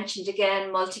 we mentioned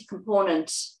again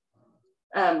multi-component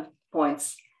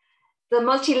points. The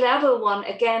multi-level one,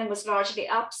 again, was largely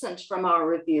absent from our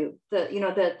review.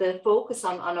 The focus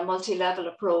on a multi-level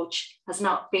approach has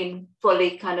not been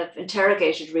fully kind of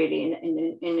interrogated really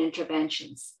in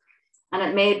interventions. And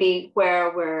it may be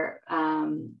where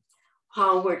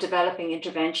how we're developing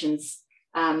interventions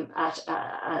at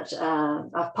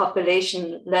a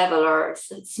population level or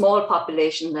small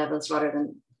population levels rather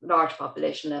than large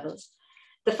population levels.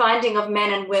 The finding of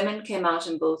men and women came out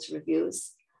in both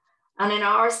reviews. And in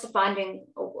ours, the finding,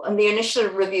 in the initial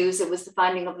reviews, it was the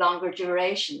finding of longer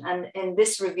duration. And in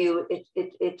this review,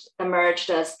 it emerged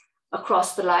as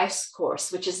across the life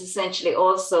course, which is essentially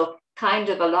also kind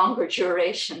of a longer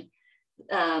duration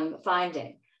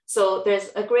finding. So there's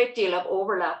a great deal of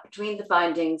overlap between the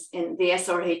findings in the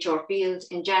SRHR field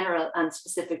in general and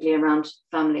specifically around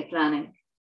family planning.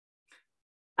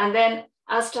 And then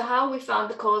as to how we found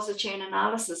the causal chain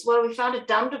analysis, well, we found it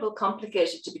damnable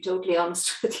complicated, to be totally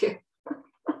honest with you.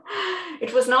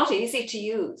 It was not easy to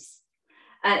use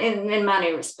in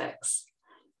many respects.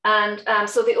 And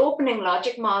so the opening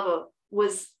logic model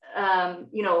was,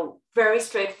 very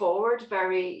straightforward,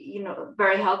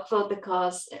 very helpful,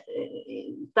 because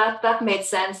that made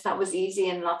sense. That was easy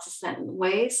in lots of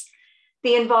ways.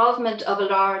 The involvement of a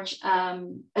large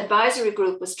advisory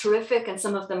group was terrific, and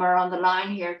some of them are on the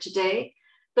line here today.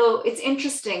 Though it's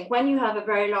interesting, when you have a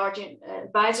very large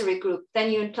advisory group,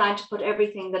 then you're inclined to put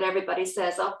everything that everybody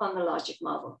says up on the logic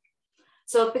model.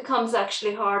 So it becomes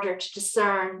actually harder to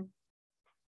discern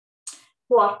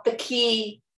what the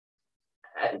key,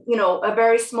 a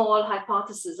very small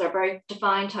hypothesis or very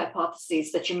defined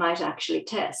hypotheses that you might actually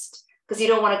test, because you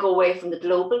don't want to go away from the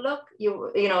global look.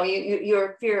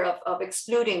 You're fear of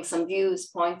excluding some views,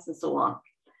 points, and so on.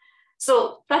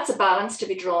 So that's a balance to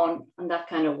be drawn on that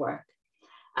kind of work.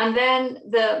 And then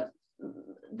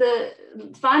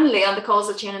finally, on the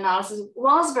causal chain analysis,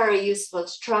 was very useful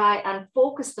to try and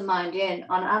focus the mind in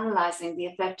on analyzing the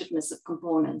effectiveness of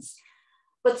components.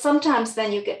 But sometimes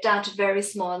then you get down to very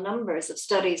small numbers of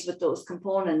studies with those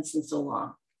components and so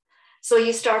on. So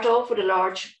you start off with a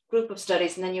large group of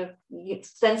studies, and then you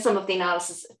send some of the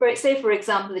analysis, say, for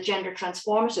example, the gender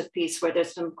transformative piece, where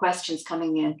there's some questions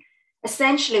coming in.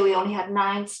 Essentially, we only had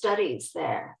 9 studies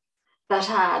there that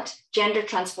had gender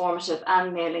transformative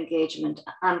and male engagement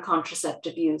and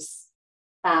contraceptive use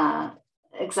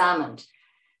examined.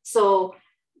 So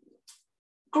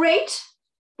great,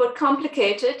 but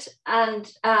complicated, and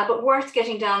but worth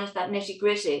getting down into that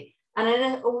nitty-gritty. And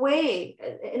in a way,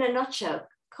 in a nutshell,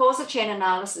 causal chain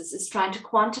analysis is trying to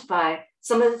quantify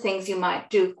some of the things you might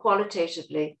do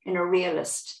qualitatively in a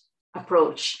realist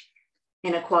approach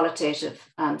in a qualitative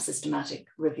systematic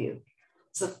review.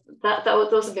 So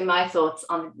those would be my thoughts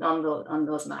on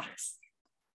those matters.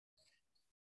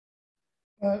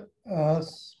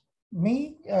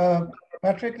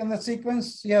 Patrick, in the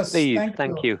sequence, yes. Please,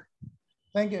 thank you.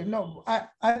 Thank you. No,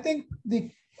 I think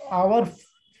our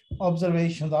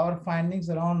observations, our findings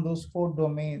around those 4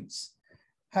 domains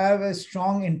have a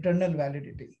strong internal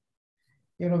validity.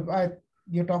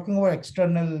 You're talking about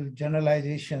external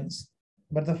generalizations,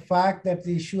 but the fact that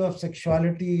the issue of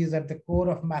sexuality is at the core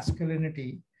of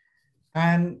masculinity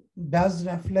and does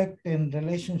reflect in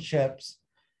relationships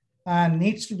and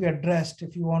needs to be addressed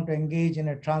if you want to engage in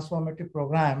a transformative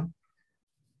program,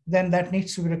 then that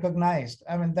needs to be recognized.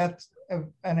 I mean,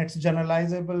 and it's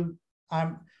generalizable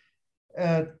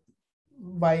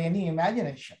by any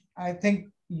imagination. I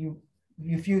think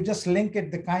if you just link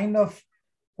it, the kind of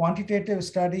quantitative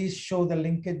studies show the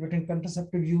linkage between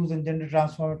contraceptive use and gender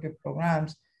transformative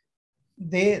programs,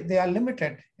 they are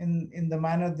limited in the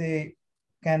manner they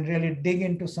can really dig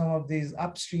into some of these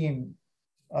upstream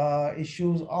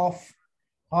issues of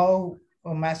how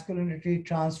masculinity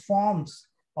transforms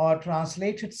or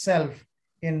translates itself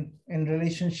in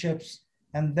relationships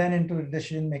and then into the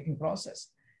decision-making process.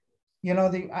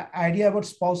 The idea about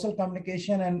spousal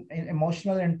communication and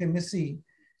emotional intimacy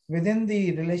within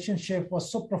the relationship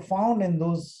was so profound in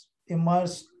those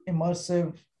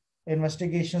immersive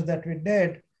investigations that we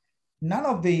did. None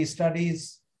of the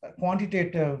studies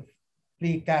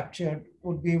quantitatively captured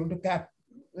would be able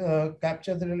to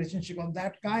capture the relationship of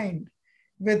that kind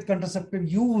with contraceptive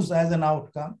use as an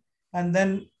outcome and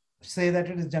then say that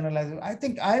it is generalizable. I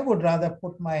think I would rather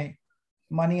put my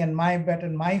money and my bet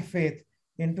and my faith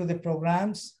into the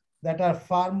programs that are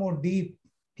far more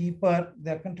deeper,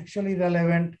 they're contextually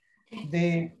relevant,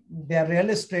 they are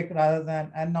realistic rather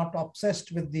than, and not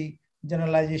obsessed with the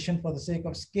generalization for the sake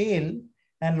of scale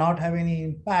and not have any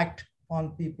impact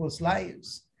on people's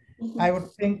lives. I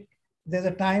would think there's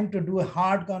a time to do a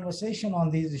hard conversation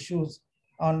on these issues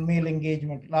on male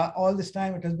engagement. All this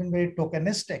time it has been very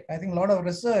tokenistic. I think a lot of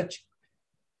research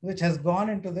which has gone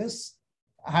into this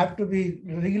have to be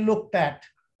relooked at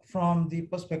from the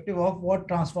perspective of what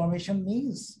transformation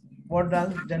means. What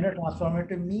does gender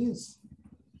transformative means?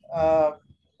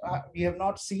 We have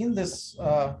not seen this.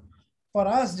 For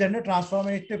us, gender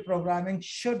transformative programming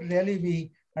should really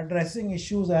be addressing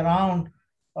issues around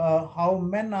how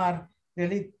men are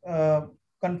really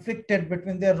conflicted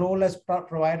between their role as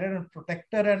provider and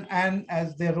protector and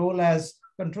as their role as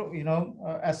control,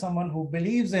 as someone who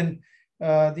believes in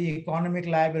the economic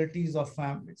liabilities of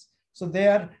families. So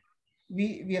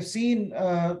we have seen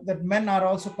that men are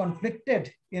also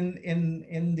conflicted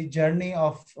in the journey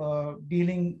of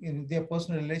dealing in their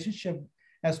personal relationship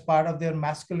as part of their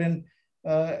masculine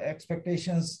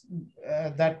expectations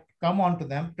that come onto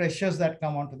them, pressures that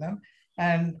come onto them,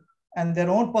 and their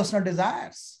own personal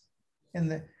desires.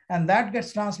 And And that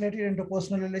gets translated into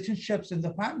personal relationships in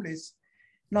the families.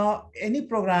 Now, any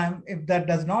program, if that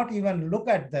does not even look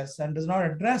at this and does not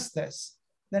address this,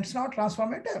 then it's not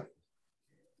transformative.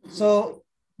 So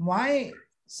my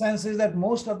sense is that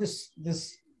most of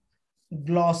this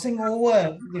glossing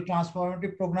over the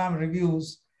transformative program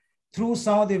reviews through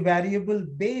some of the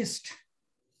variable-based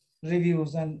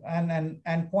reviews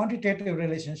and quantitative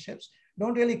relationships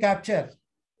don't really capture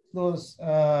those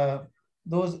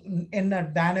inner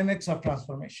dynamics of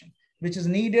transformation, which is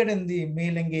needed in the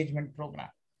male engagement program.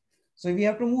 So we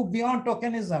have to move beyond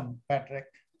tokenism, Patrick.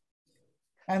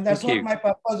 And that's what my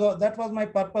purpose was. That was my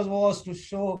purpose, was to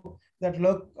show that,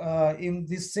 look, in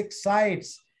these 6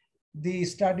 sites, the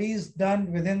studies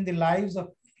done within the lives of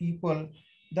people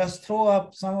does throw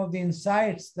up some of the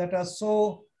insights that are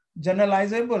so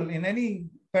generalizable. In any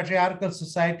patriarchal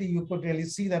society, you could really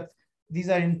see that these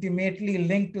are intimately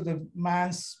linked to the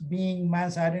man's being,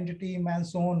 man's identity,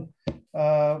 man's own,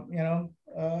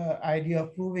 idea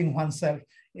of proving oneself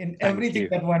in everything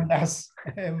that one does,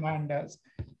 a man does.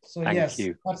 So Thank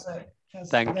you.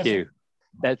 Thank you.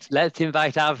 Let's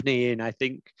invite Avni in, I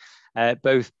think,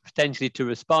 both potentially to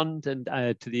respond and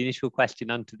to the initial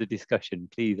question and to the discussion.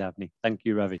 Please, Avni. Thank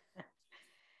you, Ravi.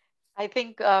 I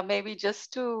think maybe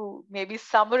just to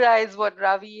summarize what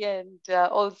Ravi and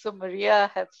also Maria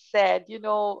have said,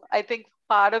 I think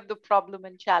part of the problem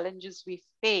and challenges we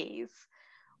face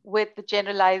with the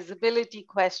generalizability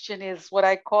question is what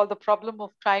I call the problem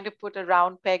of trying to put a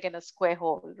round peg in a square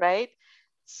hole, right?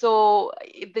 So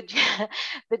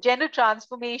the gender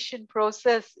transformation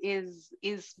process is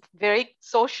very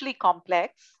socially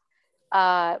complex,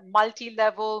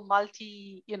 multi-level,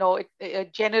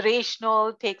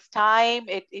 generational, takes time.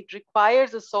 It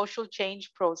requires a social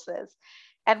change process.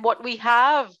 And what we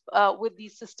have with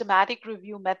these systematic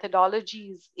review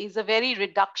methodologies is a very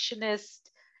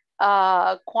reductionist,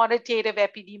 quantitative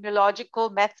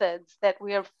epidemiological methods that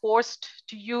we are forced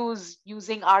to use,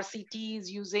 using RCTs,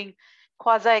 using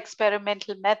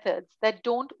quasi-experimental methods that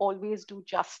don't always do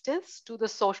justice to the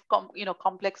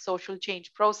complex social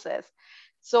change process.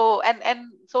 So,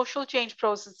 and social change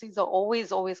processes are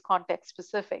always context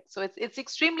specific. So it's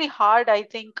extremely hard, I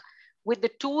think, with the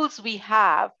tools we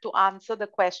have to answer the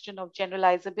question of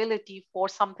generalizability for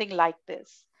something like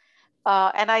this.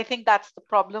 And I think that's the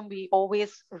problem we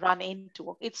always run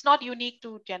into. It's not unique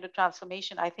to gender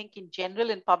transformation. I think in general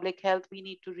in public health, we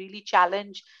need to really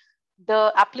challenge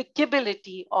the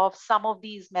applicability of some of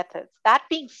these methods. That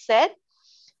being said,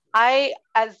 I,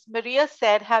 as Maria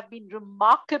said, have been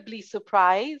remarkably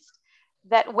surprised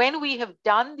that when we have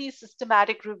done these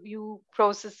systematic review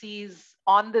processes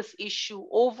on this issue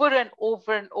over and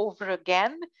over and over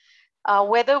again,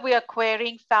 whether we are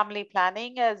querying family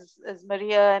planning, as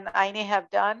Maria and Aine have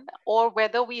done, or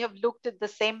whether we have looked at the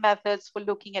same methods for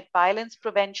looking at violence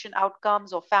prevention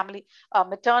outcomes or family,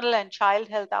 maternal and child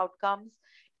health outcomes,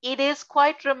 it is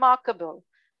quite remarkable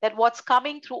that what's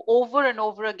coming through over and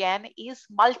over again is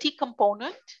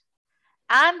multi-component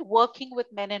and working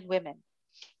with men and women.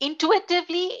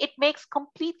 Intuitively, it makes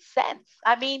complete sense.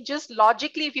 I mean, just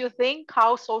logically, if you think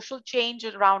how social change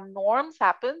around norms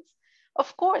happens,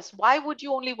 of course, why would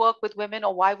you only work with women,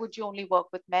 or why would you only work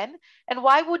with men? And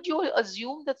why would you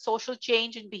assume that social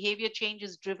change and behavior change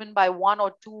is driven by one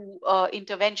or two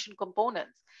intervention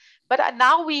components? But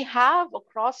now we have,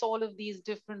 across all of these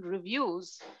different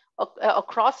reviews,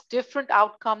 across different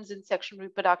outcomes in sexual and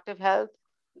reproductive health,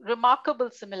 remarkable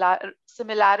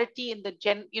similarity in the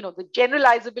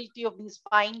generalizability of these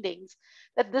findings,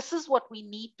 that this is what we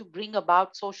need to bring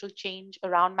about social change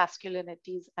around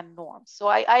masculinities and norms. So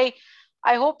I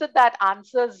hope that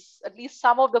answers at least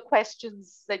some of the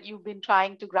questions that you've been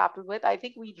trying to grapple with. I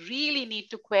think we really need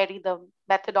to query the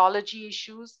methodology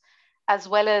issues, as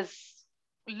well as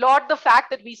laud the fact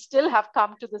that we still have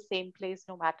come to the same place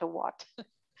no matter what.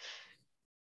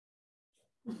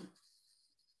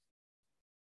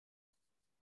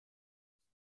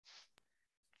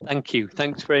 Thank you.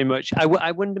 Thanks very much.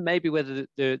 I wonder maybe whether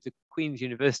the Queen's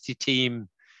University team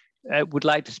would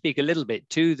like to speak a little bit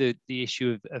to the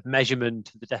issue of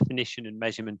measurement, the definition and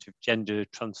measurement of gender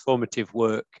transformative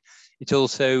work. It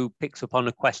also picks up on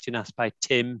a question asked by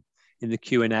Tim in the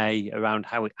Q&A around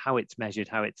how it's measured,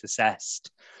 how it's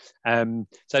assessed. So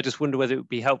I just wonder whether it would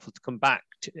be helpful to come back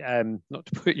to, not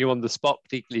to put you on the spot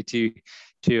particularly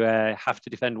to have to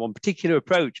defend one particular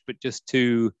approach, but just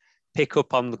to pick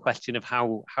up on the question of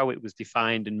how it was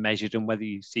defined and measured, and whether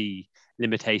you see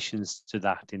limitations to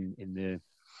that in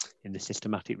the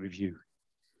systematic review.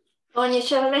 Anya,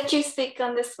 shall I let you speak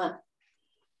on this one?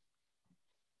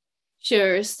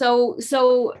 Sure.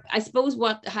 So I suppose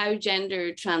how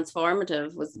gender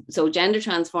transformative was. So gender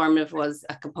transformative was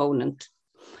a component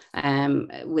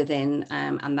within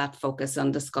and that focus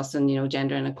on discussing, you know,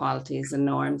 gender inequalities and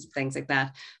norms and things like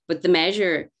that. But the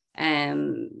measure,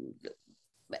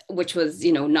 which was,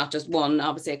 you know, not just one,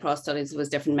 obviously across studies was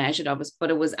different measured of us,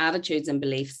 but it was attitudes and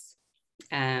beliefs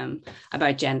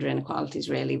about gender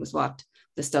inequalities really was what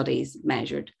the studies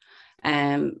measured.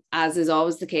 As is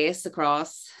always the case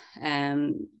across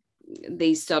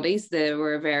these studies, they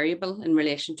were variable in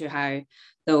relation to how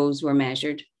those were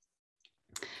measured.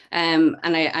 And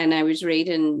I was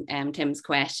reading Tim's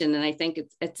question, and I think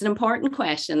it's an important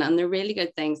question, and they're really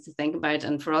good things to think about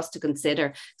and for us to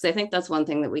consider. So I think that's one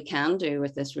thing that we can do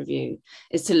with this review,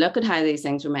 is to look at how these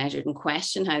things were measured and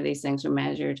question how these things were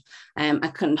measured, and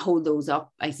can hold those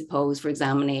up, I suppose, for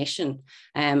examination.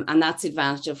 And that's the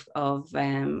advantage of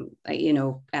you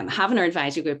know, having our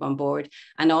advisory group on board,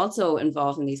 and also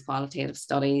involving these qualitative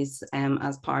studies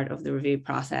as part of the review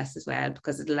process as well,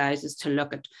 because it allows us to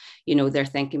look at, you know, their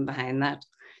thinking behind that.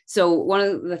 So one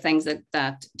of the things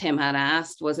that Tim had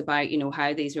asked was about, you know,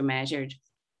 how these were measured.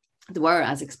 They were,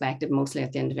 as expected, mostly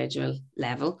at the individual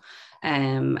level.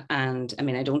 And I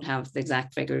mean, I don't have the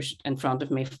exact figures in front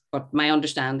of me, but my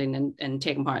understanding and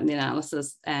taking part in the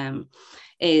analysis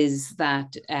is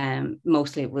that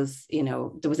mostly it was, you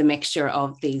know, there was a mixture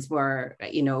of these were,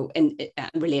 you know,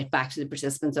 relate back to the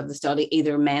participants of the study,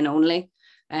 either men only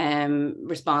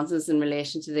responses in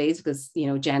relation to these, because, you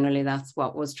know, generally that's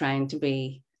what was trying to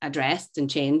be addressed and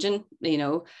changing, you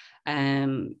know,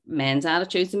 men's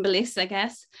attitudes and beliefs, I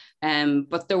guess.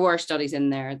 But there were studies in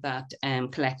there that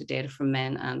collected data from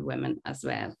men and women as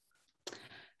well.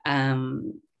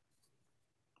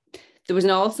 There was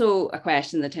also a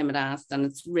question that Tim had asked, and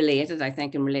it's related, I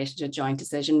think, in relation to joint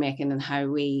decision making and how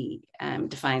we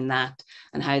define that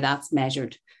and how that's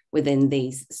measured within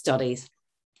these studies.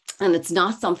 And it's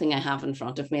not something I have in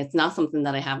front of me. It's not something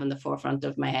that I have in the forefront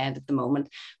of my head at the moment.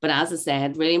 But as I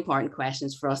said, really important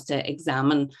questions for us to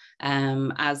examine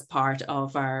as part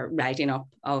of our writing up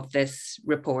of this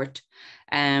report.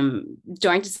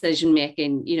 Joint decision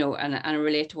making, you know, and I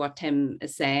relate to what Tim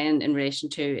is saying in relation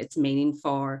to its meaning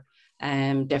for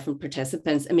different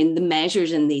participants. I mean, the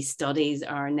measures in these studies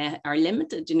are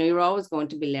limited. You know, you're always going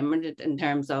to be limited in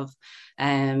terms of,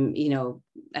 you know,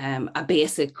 a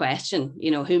basic question,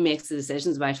 you know, who makes the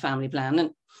decisions about family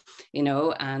planning, you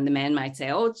know, and the men might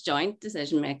say, oh, it's joint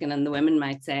decision making, and the women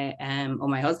might say, oh,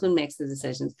 my husband makes the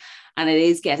decisions. And it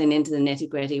is getting into the nitty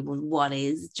gritty of what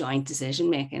is joint decision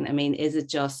making. I mean, is it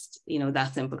just, you know,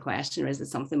 that simple question, or is it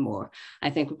something more?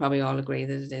 I think we probably all agree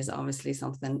that it is obviously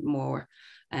something more.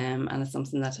 And it's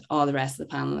something that all the rest of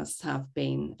the panelists have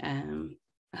been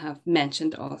have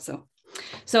mentioned also.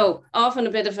 So often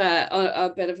a bit of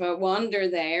a wander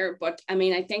there, but I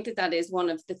mean, I think that is one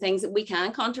of the things that we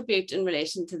can contribute in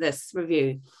relation to this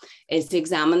review, is to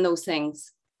examine those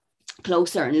things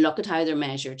closer and look at how they're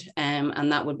measured,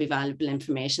 and that would be valuable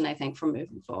information, I think, for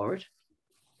moving forward.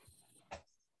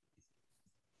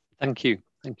 Thank you,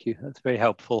 that's very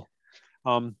helpful.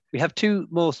 We have two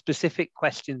more specific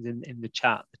questions in the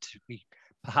chat that we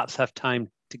perhaps have time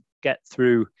to get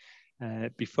through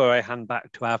before I hand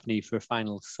back to Avni for a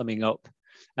final summing up.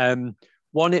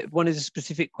 One is a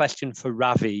specific question for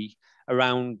Ravi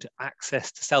around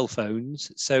access to cell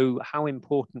phones. So how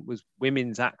important was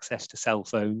women's access to cell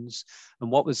phones, and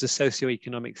what was the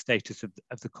socioeconomic status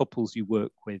of the couples you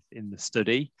work with in the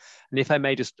study? And if I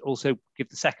may just also give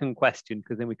the second question,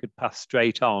 because then we could pass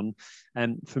straight on,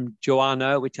 from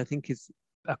Joanna, which I think is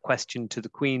a question to the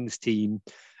Queen's team.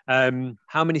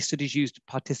 How many studies used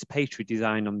participatory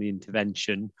design on the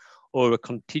intervention, or a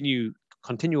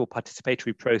continual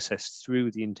participatory process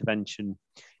through the intervention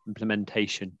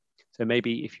implementation? So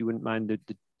maybe if you wouldn't mind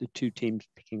the two teams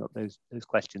picking up those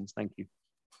questions. Thank you.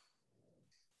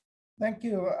 Thank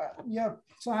you. Yeah,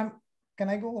 so can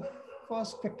I go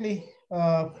first quickly?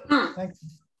 Thank you.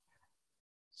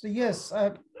 So yes,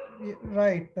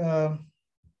 right.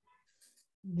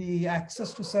 The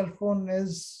access to cell phone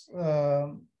is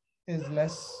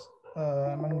less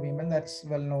among women. That's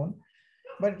well known,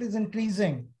 but it is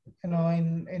increasing. You know,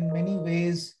 in many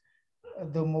ways,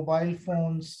 the mobile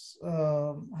phones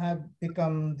have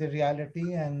become the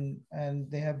reality, and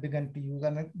they have begun to use.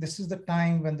 And this is the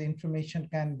time when the information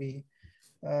can be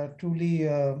truly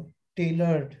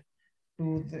tailored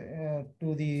to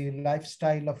the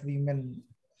lifestyle of women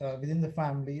within the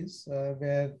families,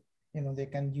 where, you know, they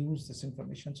can use this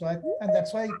information. So and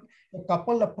that's why a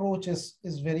couple approach is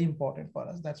very important for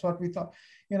us. That's what we thought.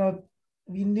 You know,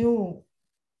 we knew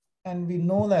and we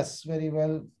know this very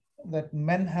well that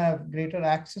men have greater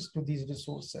access to these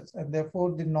resources, and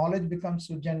therefore the knowledge becomes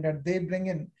so gendered. They bring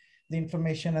in the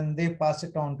information and they pass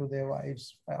it on to their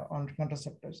wives on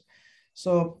contraceptives.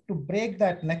 So to break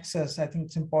that nexus, I think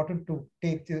it's important to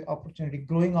take the opportunity,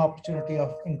 growing opportunity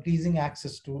of increasing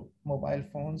access to mobile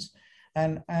phones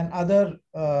and other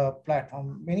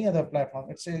platforms, many other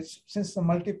platforms. It says since the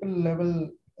multiple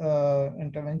level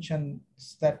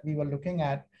interventions that we were looking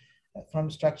at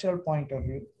from structural point of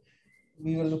view,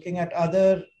 we were looking at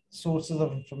other sources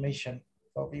of information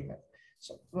for women.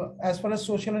 So as far as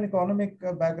social and economic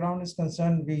background is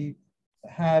concerned, we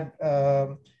had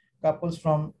couples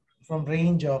from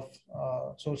range of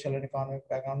social and economic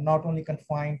background, not only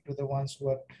confined to the ones who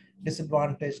are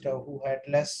disadvantaged or who had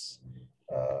less,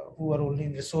 who were only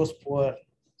in resource poor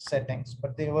settings,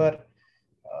 but they were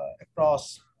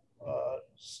across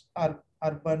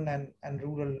urban and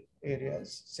rural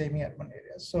areas, semi-urban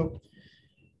areas. So,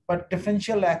 but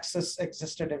differential access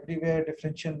existed everywhere,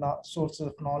 differential sources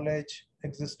of knowledge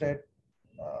existed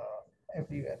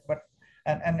everywhere. But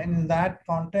and in that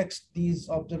context, these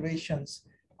observations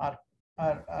are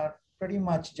pretty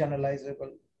much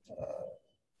generalizable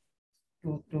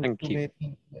to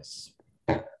yes.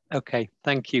 Okay,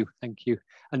 thank you,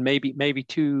 and maybe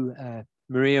to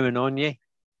Maria and Anya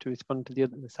to respond to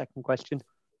the second question.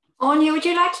 Anya, would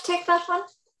you like to take that one?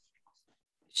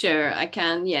 Sure, I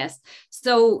can, yes.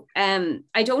 So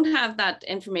I don't have that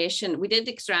information. We did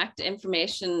extract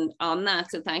information on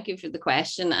that, so thank you for the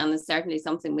question, and it's certainly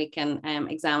something we can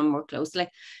examine more closely.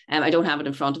 I don't have it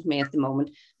in front of me at the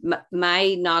moment.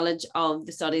 My knowledge of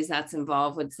the studies that's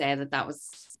involved would say that was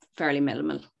fairly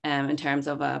minimal in terms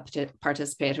of a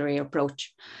participatory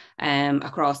approach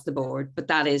across the board, but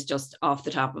that is just off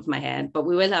the top of my head. But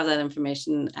we will have that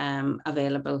information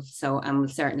available, so and we'll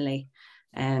certainly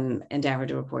endeavour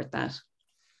to report that.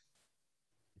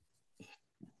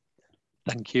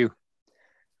 Thank you.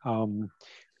 Avni,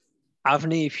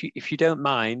 if you don't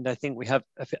mind, I think we have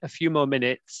a few more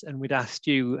minutes, and we'd ask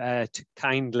you to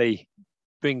kindly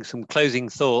bring some closing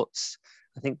thoughts.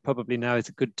 I think probably now is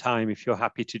a good time if you're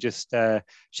happy to just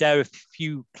share a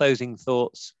few closing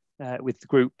thoughts with the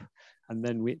group, and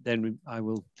then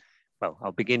I'll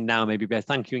begin now maybe by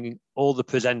thanking all the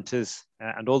presenters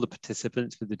and all the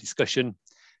participants for the discussion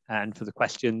and for the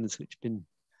questions, which have been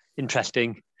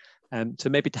interesting. So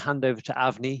maybe to hand over to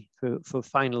Avni for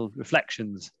final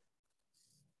reflections.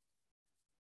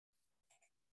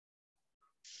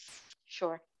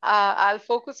 Sure. I'll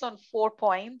focus on 4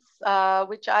 points,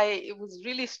 which I was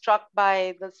really struck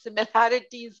by the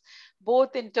similarities,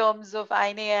 both in terms of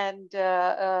Aine and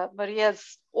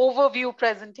Maria's overview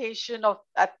presentation of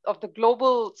the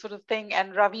global sort of thing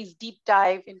and Ravi's deep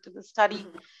dive into the study.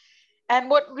 And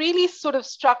what really sort of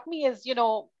struck me is,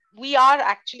 we are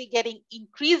actually getting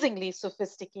increasingly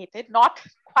sophisticated, not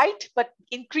quite, but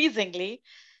increasingly,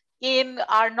 in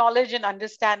our knowledge and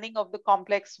understanding of the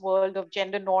complex world of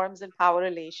gender norms and power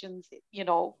relations,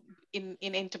 in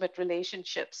intimate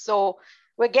relationships. So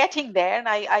we're getting there, and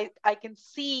I can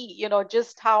see,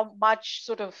 just how much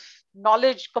sort of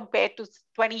knowledge compared to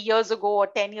 20 years ago or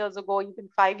 10 years ago, even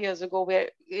 5 years ago,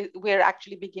 we're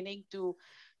actually beginning to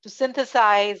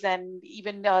synthesize and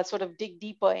even sort of dig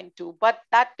deeper into. But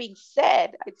that being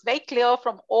said, it's very clear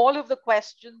from all of the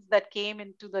questions that came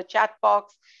into the chat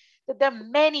box that there are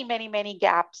many, many, many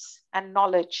gaps and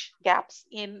knowledge gaps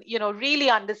in, really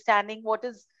understanding what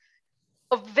is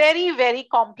a very, very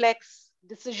complex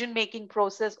decision-making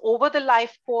process over the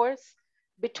life course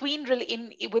at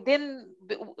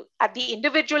the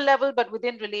individual level, but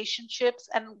within relationships,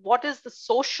 and what is the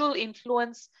social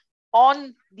influence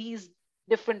on these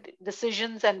different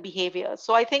decisions and behaviors.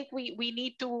 So I think we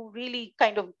need to really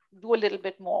kind of do a little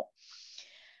bit more.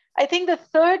 I think the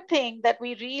third thing that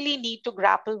we really need to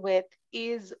grapple with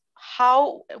is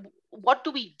what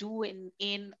do we do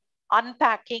in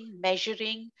unpacking,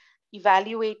 measuring,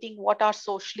 evaluating what are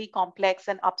socially complex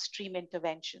and upstream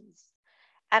interventions.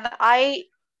 And I,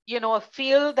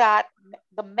 feel that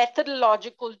the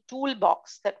methodological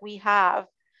toolbox that we have,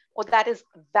 or that is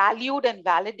valued and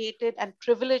validated and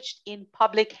privileged in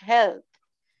public health,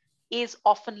 is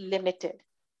often limited.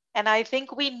 And I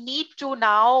think we need to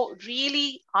now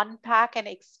really unpack and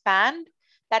expand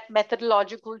that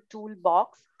methodological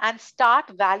toolbox and start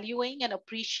valuing and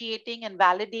appreciating and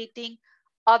validating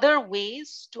other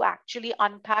ways to actually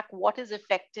unpack what is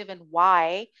effective and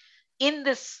why in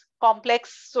this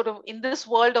complex in this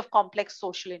world of complex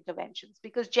social interventions,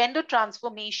 because gender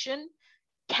transformation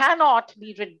cannot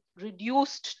be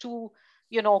reduced to,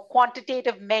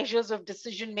 quantitative measures of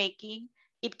decision making.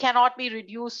 It cannot be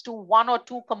reduced to one or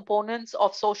two components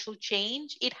of social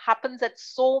change. It happens at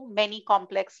so many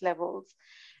complex levels.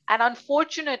 And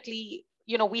unfortunately,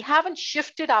 we haven't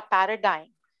shifted our paradigm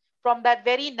from that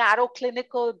very narrow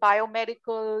clinical,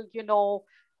 biomedical,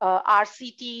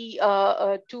 RCT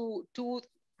to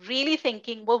really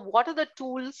thinking, well, what are the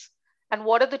tools and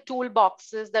what are the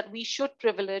toolboxes that we should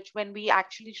privilege when we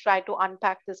actually try to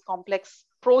unpack this complex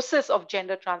process of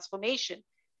gender transformation?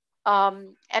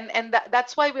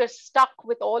 That's why we're stuck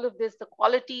with all of this. The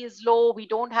quality is low. We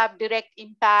don't have direct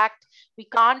impact. We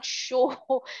can't show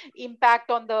impact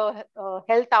on the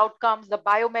health outcomes, the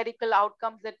biomedical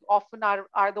outcomes that often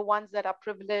are the ones that are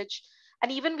privileged.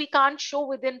 And even we can't show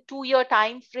within 2-year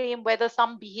time frame whether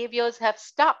some behaviors have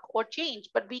stuck or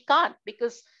changed, but we can't,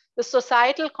 because the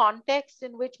societal context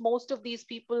in which most of these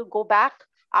people go back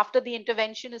after the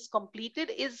intervention is completed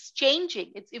is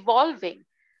changing, it's evolving.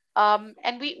 And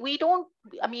we don't,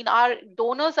 our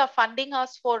donors are funding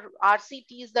us for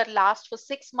RCTs that last for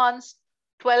 6 months,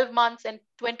 12 months, and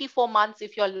 24 months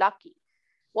if you're lucky.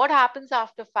 What happens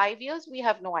after 5 years? We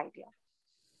have no idea.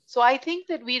 So I think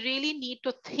that we really need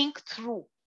to think through,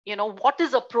 what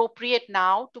is appropriate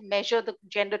now to measure the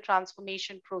gender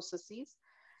transformation processes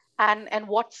and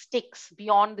what sticks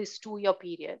beyond these 2-year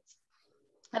periods.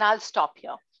 And I'll stop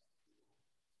here.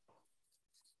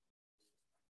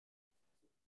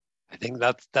 I think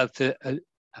that's a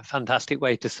fantastic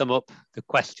way to sum up the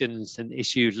questions and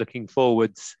issues looking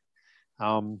forwards.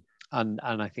 And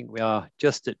I think we are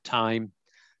just at time.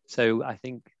 So I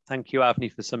think, thank you, Avni,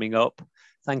 for summing up.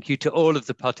 Thank you to all of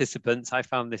the participants. I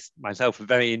found this myself a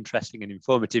very interesting and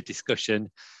informative discussion.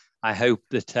 I hope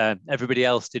that everybody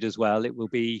else did as well. It will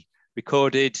be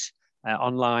recorded,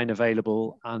 online,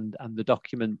 available, and the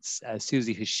documents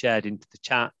Susie has shared into the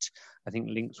chat. I think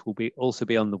links will also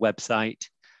be on the website.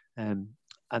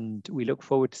 And we look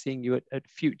forward to seeing you at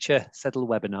future SEDL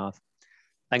webinars.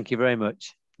 Thank you very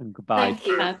much, and goodbye. Thank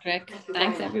you, Patrick.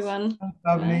 Thanks, everyone.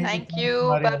 Thank you.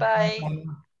 Bye-bye.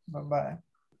 Bye-bye.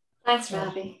 Thanks,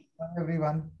 Ravi. Bye,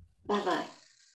 everyone. Bye-bye.